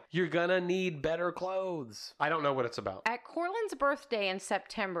 Yeah, you're gonna need better clothes. I don't know what it's about. At Cortland's birthday in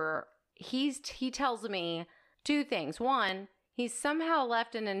September, he tells me two things. One, he somehow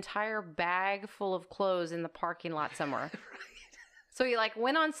left an entire bag full of clothes in the parking lot somewhere. So he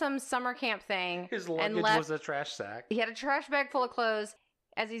went on some summer camp thing. His luggage and left. was a trash sack. He had a trash bag full of clothes.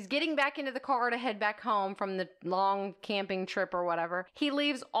 As he's getting back into the car to head back home from the long camping trip or whatever, he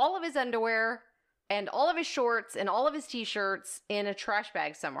leaves all of his underwear and all of his shorts and all of his t-shirts in a trash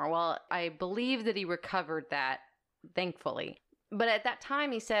bag somewhere. Well, I believe that he recovered that, thankfully. But at that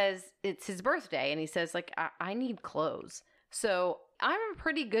time, he says it's his birthday, and he says, I need clothes. So I'm a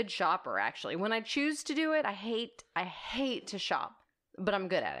pretty good shopper, actually. When I choose to do it, I hate to shop, but I'm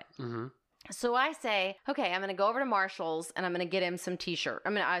good at it. Mm-hmm. So I say, okay, I'm going to go over to Marshall's and I'm going to get him some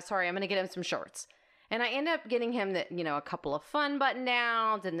I'm going to get him some shorts. And I end up getting him a couple of fun button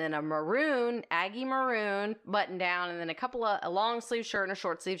downs and then a Aggie maroon button down and then a long sleeve shirt and a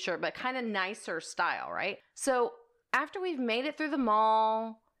short sleeve shirt, but kind of nicer style, right? So after we've made it through the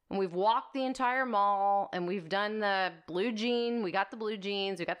mall and we've walked the entire mall and we've done the blue jean, we got the blue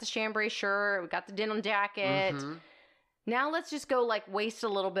jeans, we got the chambray shirt, we got the denim jacket. Mm-hmm. Now let's just go waste a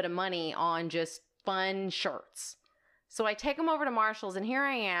little bit of money on just fun shirts. So I take him over to Marshall's and here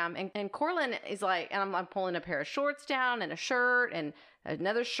I am. And Cortland is and I'm pulling a pair of shorts down and a shirt and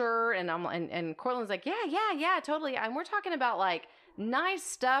another shirt. And Cortland's like, yeah, totally. And we're talking about nice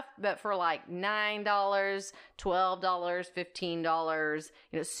stuff, but for $9, $12, $15,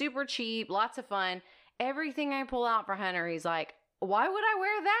 super cheap, lots of fun. Everything I pull out for Hunter, he's like, why would I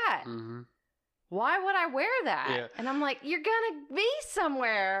wear that? Mm-hmm. Why would I wear that? Yeah. And I'm like, you're going to be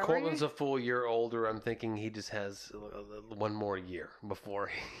somewhere. Cortland's a full year older. I'm thinking he just has one more year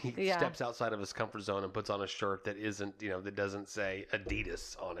before he steps outside of his comfort zone and puts on a shirt that isn't, that doesn't say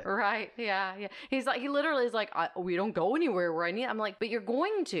Adidas on it. Right. Yeah. He literally is like, we don't go anywhere where I need. I'm like, but you're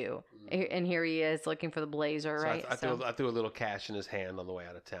going to. And here he is looking for the blazer, so right? I threw a little cash in his hand on the way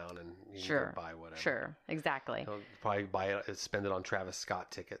out of town and he can go buy whatever. Sure. Exactly. He'll probably spend it on Travis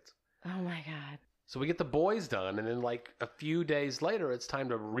Scott tickets. Oh my God. So we get the boys done, and then a few days later, it's time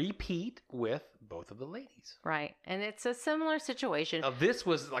to repeat with both of the ladies. Right. And it's a similar situation. This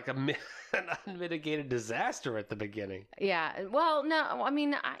was an unmitigated disaster at the beginning. Yeah. Well, no, I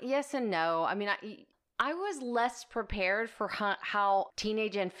mean, yes and no. I mean, I was less prepared for how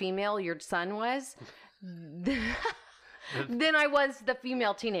teenage and female your son was than I was the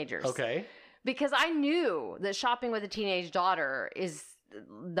female teenagers. Okay. Because I knew that shopping with a teenage daughter is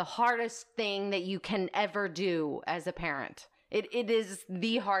the hardest thing that you can ever do as a parent. It is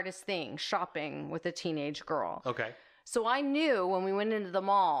the hardest thing, shopping with a teenage girl. Okay. So I knew when we went into the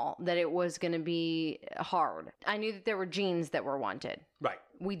mall that it was going to be hard. I knew that there were jeans that were wanted. Right.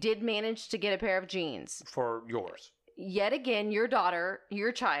 We did manage to get a pair of jeans. For yours. Yet again, your daughter,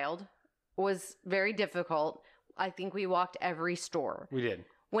 your child, was very difficult. I think we walked every store. We did.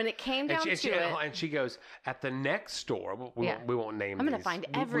 When it came down to it... And she goes, at the next store, we won't name I'm these. going to find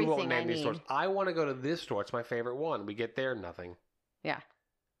everything we won't name I these need. stores. I want to go to this store. It's my favorite one. We get there, nothing. Yeah.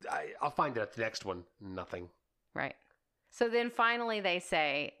 I'll find it at the next one. Nothing. Right. So then finally they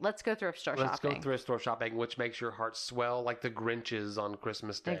say, let's go thrift store shopping. Let's go thrift store shopping, which makes your heart swell like the Grinch's on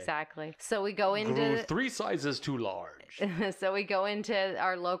Christmas Day. Exactly. So we go into... Grew 3 sizes too large. So we go into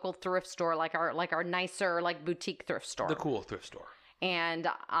our local thrift store, like our nicer, like boutique thrift store. The cool thrift store. And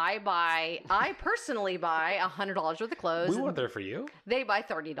I personally buy $100 worth of clothes. We went there for you. They buy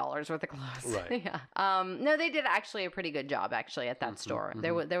 $30 worth of clothes. Right. Yeah. No, they did actually a pretty good job actually at that store.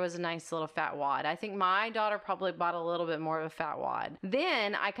 There was a nice little fat wad. I think my daughter probably bought a little bit more of a fat wad.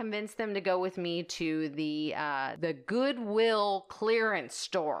 Then I convinced them to go with me to the Goodwill clearance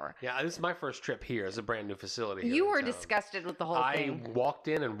store. Yeah, this is my first trip here. It's a brand new facility. You were disgusted with the whole thing. I walked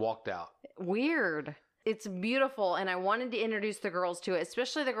in and walked out. Weird. It's beautiful, and I wanted to introduce the girls to it,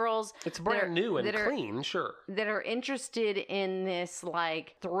 especially the girls. It's brand new and clean, sure. That are interested in this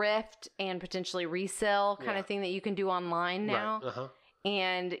like thrift and potentially resell kind of thing that you can do online now. Right. Uh-huh.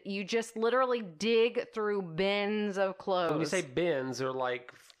 And you just literally dig through bins of clothes. When you say bins, they're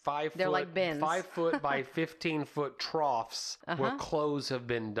like 5 They're foot, like bins. 5 foot by 15 foot troughs where clothes have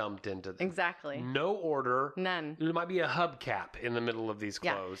been dumped into them. Exactly. No order. None. There might be a hubcap in the middle of these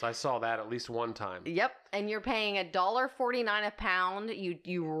clothes. I saw that at least one time. Yep. And you're paying $1.49 a pound.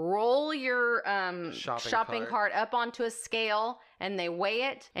 You roll your shopping cart up onto a scale and they weigh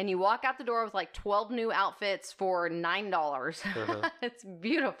it, and you walk out the door with like 12 new outfits for $9. It's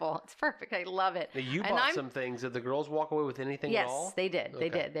beautiful. It's perfect. I love it. Now, you bought some things. Did the girls walk away with anything at all? Yes, they did. They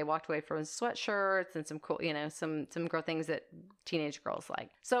did. They walked away from sweatshirts and some cool, some girl things that teenage girls like.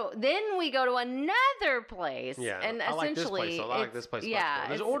 So then we go to another place. Yeah, and I like this place. essentially, I like this place. yeah,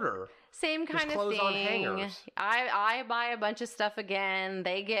 There's order. Same kind There's of clothes thing. on hangers. I buy a bunch of stuff again.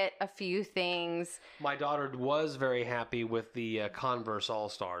 They get a few things. My daughter was very happy with the Converse All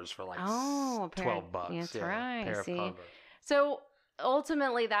Stars for like $12. That's right. Pair of Converse. So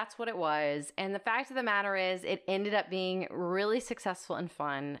ultimately, that's what it was. And the fact of the matter is, it ended up being really successful and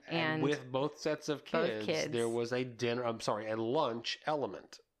fun. And with both sets of kids, there was a lunch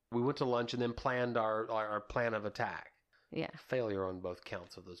element. We went to lunch and then planned our plan of attack. Yeah. Failure on both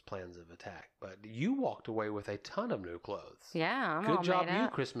counts of those plans of attack. But you walked away with a ton of new clothes. Yeah, I'm Good all job, made you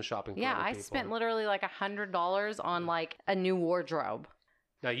up. Christmas shopping. For yeah, other I people. spent literally like $100 on like a new wardrobe.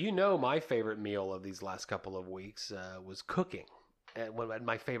 Now my favorite meal of these last couple of weeks was cooking at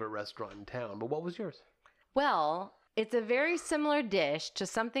my favorite restaurant in town. But what was yours? Well, it's a very similar dish to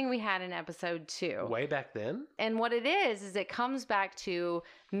something we had in episode 2. Way back then? And what it is it comes back to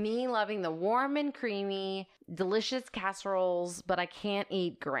me loving the warm and creamy, delicious casseroles, but I can't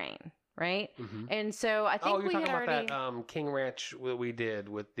eat grain, right? Mm-hmm. And so I think you're talking about that King Ranch we did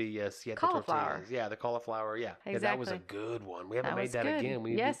with the Siete cauliflower. Tortillas. Yeah, the cauliflower. Yeah. Exactly. Yeah, that was a good one. We haven't made that again.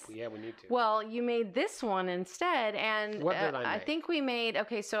 We need to. Well, you made this one instead, and what did I make? I think we made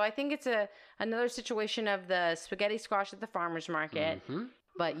so I think it's another situation of the spaghetti squash at the farmer's market. Mm-hmm.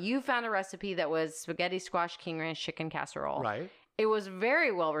 But you found a recipe that was spaghetti squash King Ranch chicken casserole. Right. It was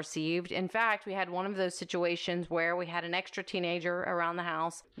very well received. In fact, we had one of those situations where we had an extra teenager around the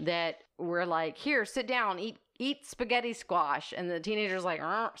house that we're like, here, sit down, eat spaghetti squash. And the teenager's like,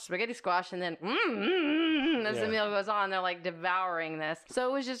 spaghetti squash. And then, as the meal goes on, they're like devouring this. So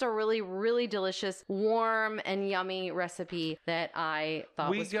it was just a really, really delicious, warm and yummy recipe that I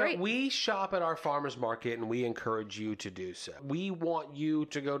thought was great. We shop at our farmer's market and we encourage you to do so. We want you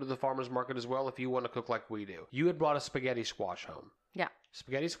to go to the farmer's market as well if you want to cook like we do. You had brought a spaghetti squash home. Yeah.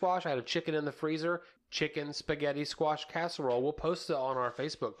 Spaghetti squash. I had a chicken in the freezer. Chicken spaghetti squash casserole. We'll post it on our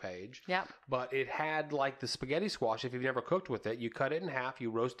Facebook page. Yep. But it had like the spaghetti squash. If you've never cooked with it, you cut it in half,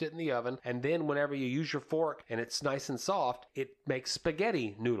 you roast it in the oven, and then whenever you use your fork and it's nice and soft, it makes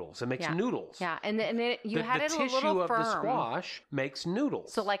spaghetti noodles. It makes noodles. Yeah, and you had it a little firm. The tissue of the squash makes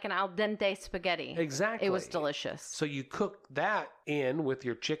noodles. So like an al dente spaghetti. Exactly. It was delicious. So you cook that in with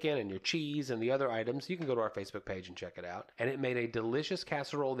your chicken and your cheese and the other items. You can go to our Facebook page and check it out. And it made a delicious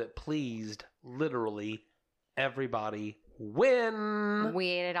casserole that pleased literally everybody win. We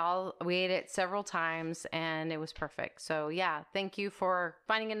ate it several times and it was perfect. So yeah, thank you for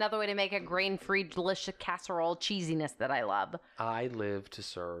finding another way to make a grain-free, delicious casserole cheesiness that I love. I live to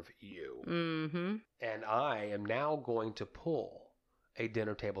serve you. Mm-hmm. And I am now going to pull a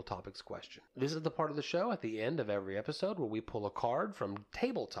dinner table topics question. This is the part of the show at the end of every episode where we pull a card from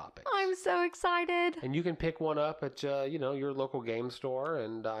Table Topics. I'm so excited. And you can pick one up at your local game store,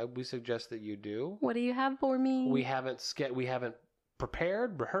 and we suggest that you do. What do you have for me? We haven't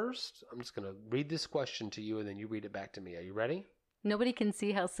rehearsed. I'm just going to read this question to you, and then you read it back to me. Are you ready? Nobody can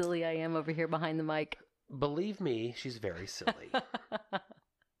see how silly I am over here behind the mic. Believe me, she's very silly.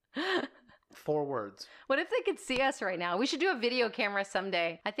 4 words. What if they could see us right now? We should do a video camera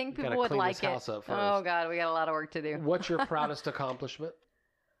someday. I think people would clean like this it. house up first. Oh God, we got a lot of work to do. What's your proudest accomplishment?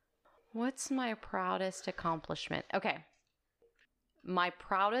 What's my proudest accomplishment? Okay. My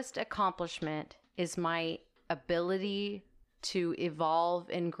proudest accomplishment is my ability to evolve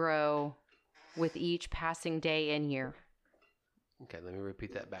and grow with each passing day and year. Okay, let me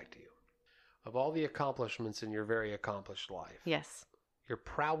repeat that back to you. Of all the accomplishments in your very accomplished life, Yes. your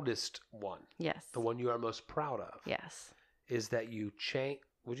proudest one, Yes. the one you are most proud of, Yes. is that you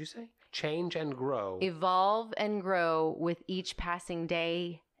would you say? Change and grow. Evolve and grow with each passing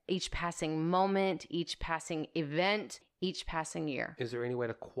day, each passing moment, each passing event, each passing year. Is there any way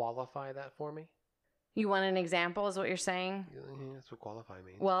to qualify that for me? You want an example, is what you're saying? Yeah, that's what qualify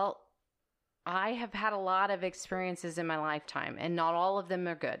means. Well, I have had a lot of experiences in my lifetime, and not all of them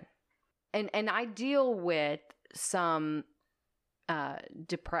are good. And I deal with some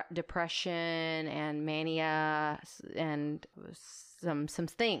depression and mania and some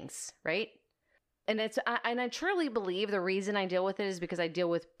things, right? And I truly believe the reason I deal with it is because I deal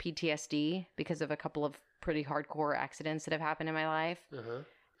with PTSD because of a couple of pretty hardcore accidents that have happened in my life. Uh-huh.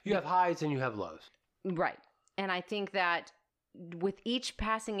 You have highs and you have lows. Right. And I think that with each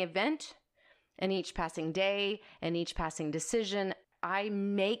passing event and each passing day and each passing decision, I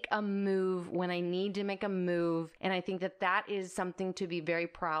make a move when I need to make a move. And I think that that is something to be very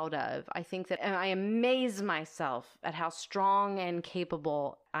proud of. I think that I amaze myself at how strong and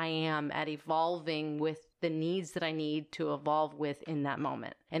capable I am at evolving with the needs that I need to evolve with in that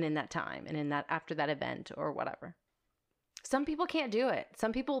moment and in that time and in that after that event or whatever. Some people can't do it.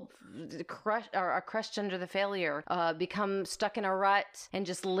 Some people are crushed under the failure, become stuck in a rut and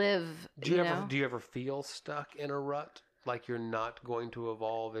just live. Do you ever feel stuck in a rut? Like you're not going to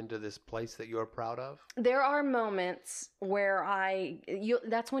evolve into this place that you're proud of? There are moments where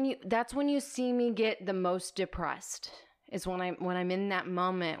that's when you see me get the most depressed. Is when I'm in that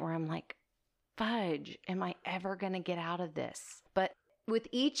moment where I'm like, fudge, am I ever going to get out of this? But with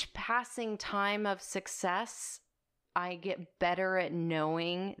each passing time of success, I get better at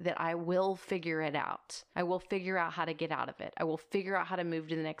knowing that I will figure it out. I will figure out how to get out of it. I will figure out how to move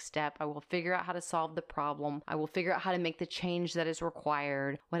to the next step. I will figure out how to solve the problem. I will figure out how to make the change that is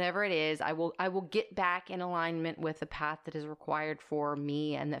required. Whatever it is, I will get back in alignment with the path that is required for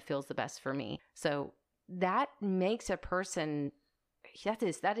me and that feels the best for me. So that makes a person,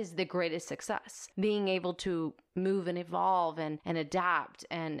 that is the greatest success. Being able to move and evolve and adapt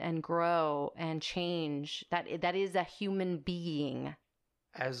and grow and change. That is a human being.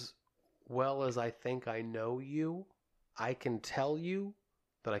 As well as I think I know you, I can tell you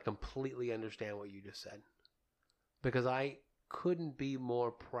that I completely understand what you just said. Because I couldn't be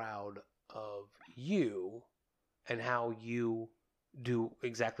more proud of you and how you do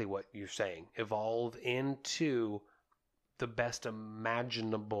exactly what you're saying. Evolve into the best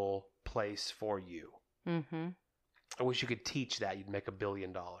imaginable place for you. Mm-hmm. I wish you could teach that. You'd make $1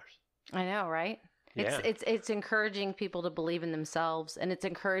 billion. I know, right? Yeah. It's encouraging people to believe in themselves, and it's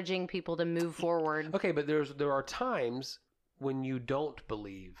encouraging people to move forward. Okay, but there are times when you don't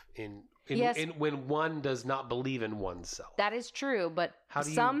believe in yes. When one does not believe in oneself. That is true, but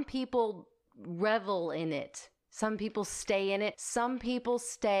some people revel in it. Some people stay in it. Some people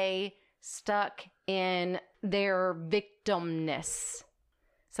stay stuck in their victimness.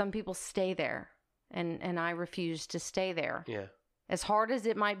 Some people stay there, and I refuse to stay there. Yeah. As hard as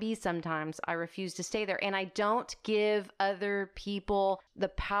it might be sometimes, I refuse to stay there. And I don't give other people the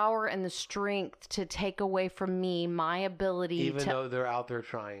power and the strength to take away from me my ability Even though they're out there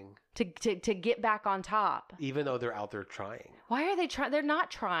trying. To get back on top. Even though they're out there trying. Why are they trying? They're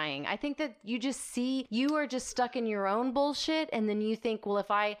not trying. I think that you are just stuck in your own bullshit. And then you think, well, if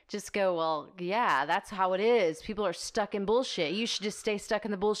I just go, well, yeah, that's how it is. People are stuck in bullshit. You should just stay stuck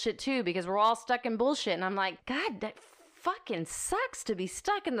in the bullshit too, because we're all stuck in bullshit. And I'm like, God, fucking sucks to be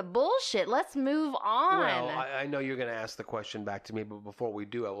stuck in the bullshit. Let's move on. Well, I know you're going to ask the question back to me, but before we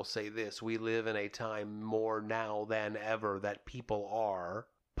do, I will say this. We live in a time more now than ever that people are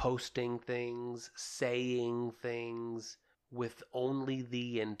posting things, saying things with only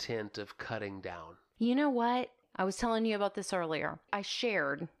the intent of cutting down. You know what? I was telling you about this earlier. I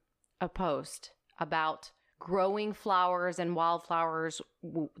shared a post about growing flowers and wildflowers,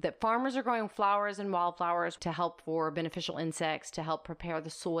 that farmers are growing flowers and wildflowers to help for beneficial insects, to help prepare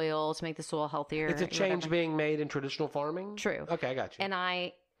the soil, to make the soil healthier. It's a change being made in traditional farming? True. Okay, I got you. And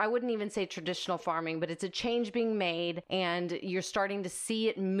I wouldn't even say traditional farming, but it's a change being made, and you're starting to see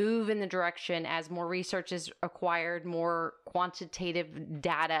it move in the direction as more research is acquired, more quantitative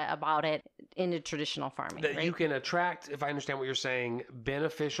data about it into traditional farming. That right? you can attract, if I understand what you're saying,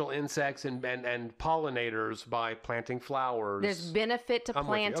 beneficial insects and pollinators by planting flowers. There's benefit to I'm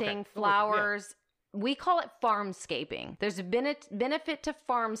with you. Okay. planting I'm with you. flowers. We call it farmscaping. There's a benefit to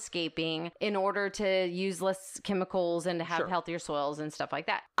farmscaping in order to use less chemicals and to have Sure. healthier soils and stuff like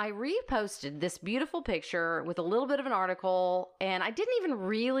that. I reposted this beautiful picture with a little bit of an article, and I didn't even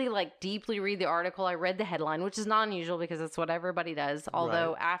really deeply read the article. I read the headline, which is not unusual because that's what everybody does.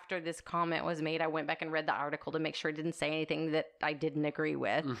 Although after this comment was made, I went back and read the article to make sure it didn't say anything that I didn't agree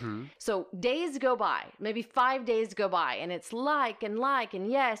with. Mm-hmm. So days go by, maybe 5 days go by, and it's like and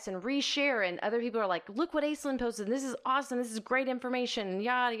yes and reshare, and other people are like, look what Aislinn posted, this is awesome, this is great information,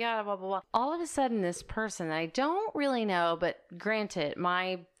 yada yada blah blah blah. All of a sudden, this person that I don't really know, but granted,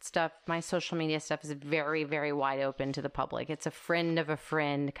 my social media stuff is very, very wide open to the public. It's a friend of a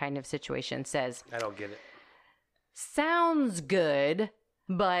friend kind of situation, says, I don't get it. sounds good,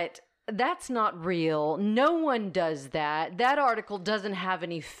 but that's not real. No one does that. That article doesn't have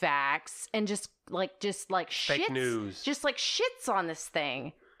any facts, and just Fake shits, news. just shits on this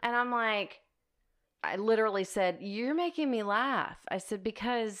thing. And I'm like, I literally said, you're making me laugh. I said,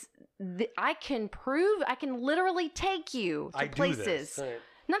 because I can literally take you to places. Do this. Right.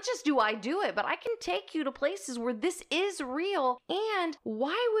 Not just do I do it, but I can take you to places where this is real. And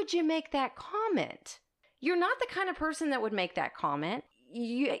why would you make that comment? You're not the kind of person that would make that comment.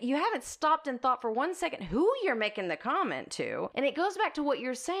 You haven't stopped and thought for 1 second who you're making the comment to. And it goes back to what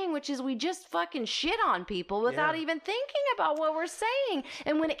you're saying, which is we just fucking shit on people without even thinking about what we're saying.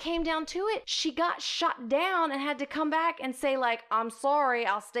 And when it came down to it, she got shot down and had to come back and say, I'm sorry,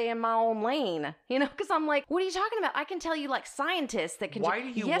 I'll stay in my own lane. Because I'm like, what are you talking about? I can tell you scientists that can Why do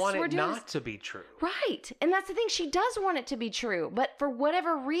you want it not to be true? Right. And that's the thing. She does want it to be true. But for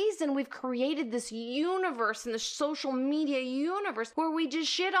whatever reason, we've created this universe in the social media universe where we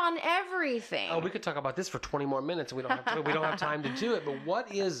just shit on everything. Oh, we could talk about this for 20 more minutes. We don't have time to do it. But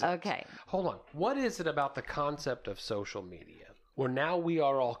what is it? Okay. Hold on. What is it about the concept of social media where now we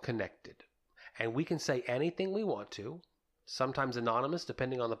are all connected and we can say anything we want to, sometimes anonymous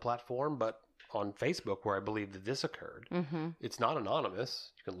depending on the platform, but on Facebook, where I believe that this occurred, it's not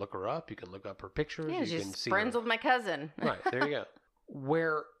anonymous. You can look her up. You can look up her pictures. Yeah, you can she's see friends her. with my cousin. Right. There you go.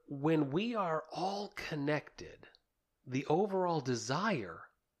 Where when we are all connected, the overall desire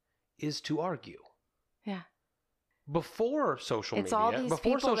is to argue. Yeah. Before social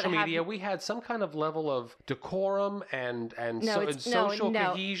media, we had some kind of level of decorum and social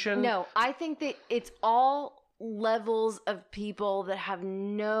cohesion. No, I think that it's all levels of people that have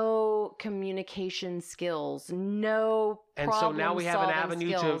no communication skills, no and so now we have an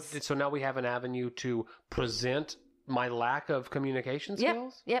avenue to present my lack of communication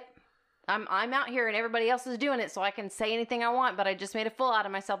skills. Yep. I'm out here and everybody else is doing it, so I can say anything I want, but I just made a fool out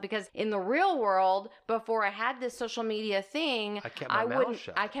of myself because in the real world, before I had this social media thing, I kept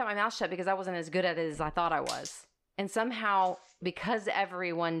my mouth shut because I wasn't as good at it as I thought I was. And somehow, because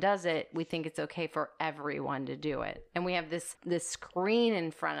everyone does it, we think it's okay for everyone to do it. And we have this screen in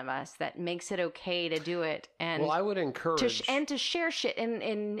front of us that makes it okay to do it. And I would encourage to share shit. And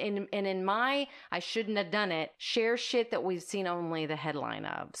in my I shouldn't have done it. Share shit that we've seen only the headline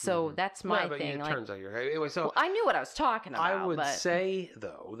of. So that's my thing. It turns out you're anyway. So I knew what I was talking about. I would say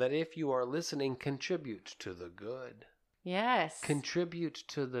though that if you are listening, contribute to the good. Yes. Contribute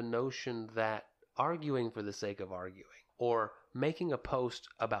to the notion that arguing for the sake of arguing or making a post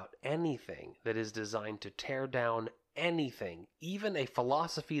about anything that is designed to tear down anything, even a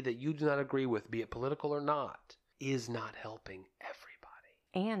philosophy that you do not agree with, be it political or not, is not helping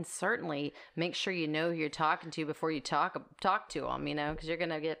everybody. And certainly make sure you know who you're talking to before you talk to them, because you're going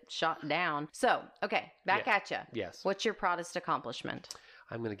to get shot down. So, okay, back at you. Yes. What's your proudest accomplishment?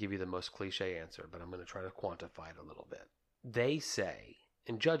 I'm going to give you the most cliche answer, but I'm going to try to quantify it a little bit. They say,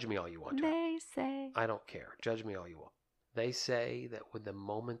 and judge me all you want to. They say. I don't care. Judge me all you want. They say that with the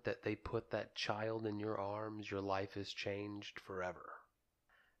moment that they put that child in your arms, your life is changed forever.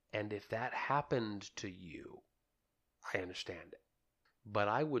 And if that happened to you, I understand it. But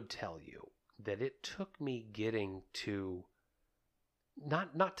I would tell you that it took me getting to,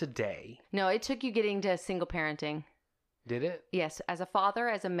 not today. No, it took you getting to single parenting. Did it? Yes, as a father,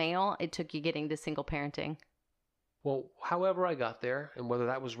 as a male, it took you getting to single parenting. Well, however I got there, and whether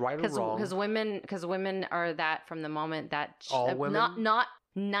that was right or wrong. Because women are that from the moment that... All women? Not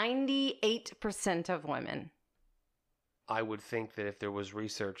 98% of women. I would think that if there was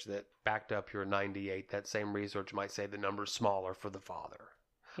research that backed up your 98, that same research might say the number's smaller for the father.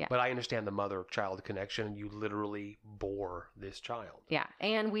 Yeah. But I understand the mother-child connection. You literally bore this child. Yeah.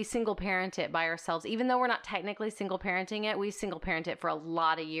 And we single parent it by ourselves. Even though we're not technically single parenting it, we single parent it for a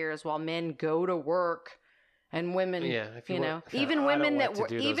lot of years while men go to work and women, even women that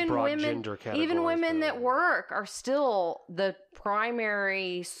work, even women that work are still the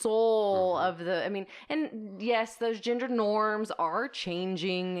primary soul of the, and yes, those gender norms are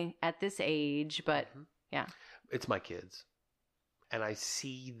changing at this age, but yeah. It's my kids. And I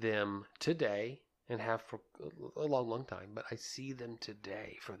see them today, and have for a long, long time, but I see them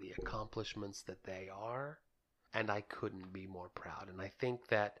today for the accomplishments that they are, and I couldn't be more proud. And I think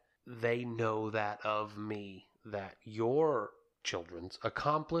that they know that of me, that your children's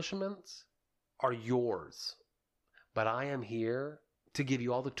accomplishments are yours. But I am here to give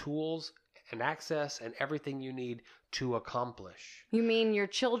you all the tools and access and everything you need to accomplish. You mean your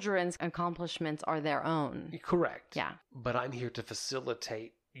children's accomplishments are their own? Correct. Yeah. But I'm here to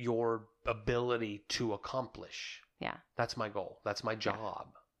facilitate your ability to accomplish. Yeah. That's my goal. That's my job.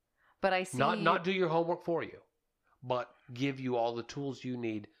 But I see... Not do your homework for you, but give you all the tools you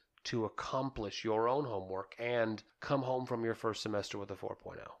need to accomplish your own homework and come home from your first semester with a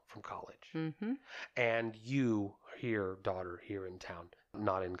 4.0 from college. Mm-hmm. And you, daughter, here in town,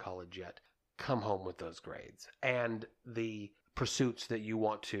 not in college yet, come home with those grades and the pursuits that you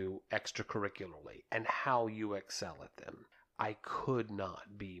want to extracurricularly and how you excel at them. I could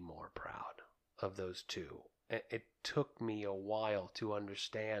not be more proud of those two. It took me a while to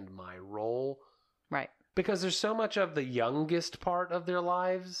understand my role. Right. Because there's so much of the youngest part of their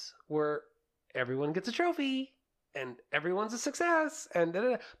lives where everyone gets a trophy and everyone's a success.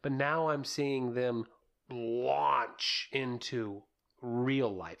 But now I'm seeing them launch into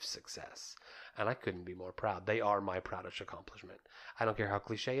real life success. And I couldn't be more proud. They are my proudest accomplishment. I don't care how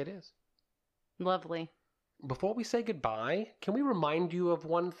cliche it is. Lovely. Before we say goodbye, can we remind you of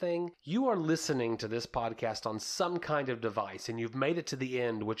one thing? You are listening to this podcast on some kind of device, and you've made it to the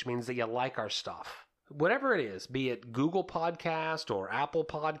end, which means that you like our stuff. Whatever it is, be it Google Podcast or Apple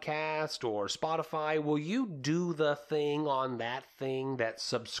Podcast or Spotify, will you do the thing on that thing that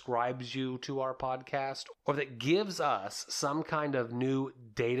subscribes you to our podcast or that gives us some kind of new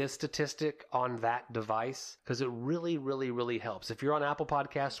data statistic on that device? Because it really, really, really helps. If you're on Apple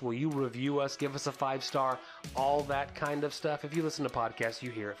Podcasts, will you review us, give us a 5-star, all that kind of stuff? If you listen to podcasts,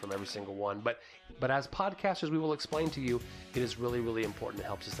 you hear it from every single one. But as podcasters, we will explain to you, it is really, really important. It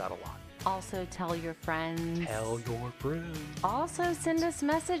helps us out a lot. Also tell your friends. Tell your friends. Also send us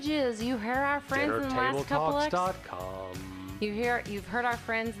messages. You hear our friends in the last couple of You've heard our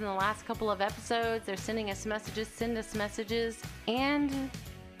friends in the last couple of episodes. They're sending us messages. Send us messages. And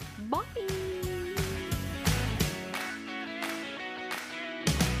bye.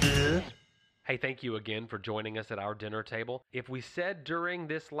 Hey, thank you again for joining us at our dinner table. If we said during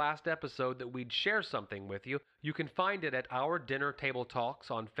this last episode that we'd share something with you, you can find it at Our Dinner Table Talks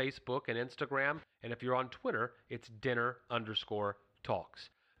on Facebook and Instagram. And if you're on Twitter, it's dinner_talks.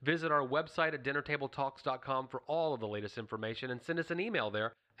 Visit our website at dinnertabletalks.com for all of the latest information and send us an email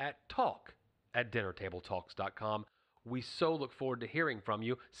there at talk@dinnertabletalks.com. We so look forward to hearing from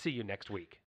you. See you next week.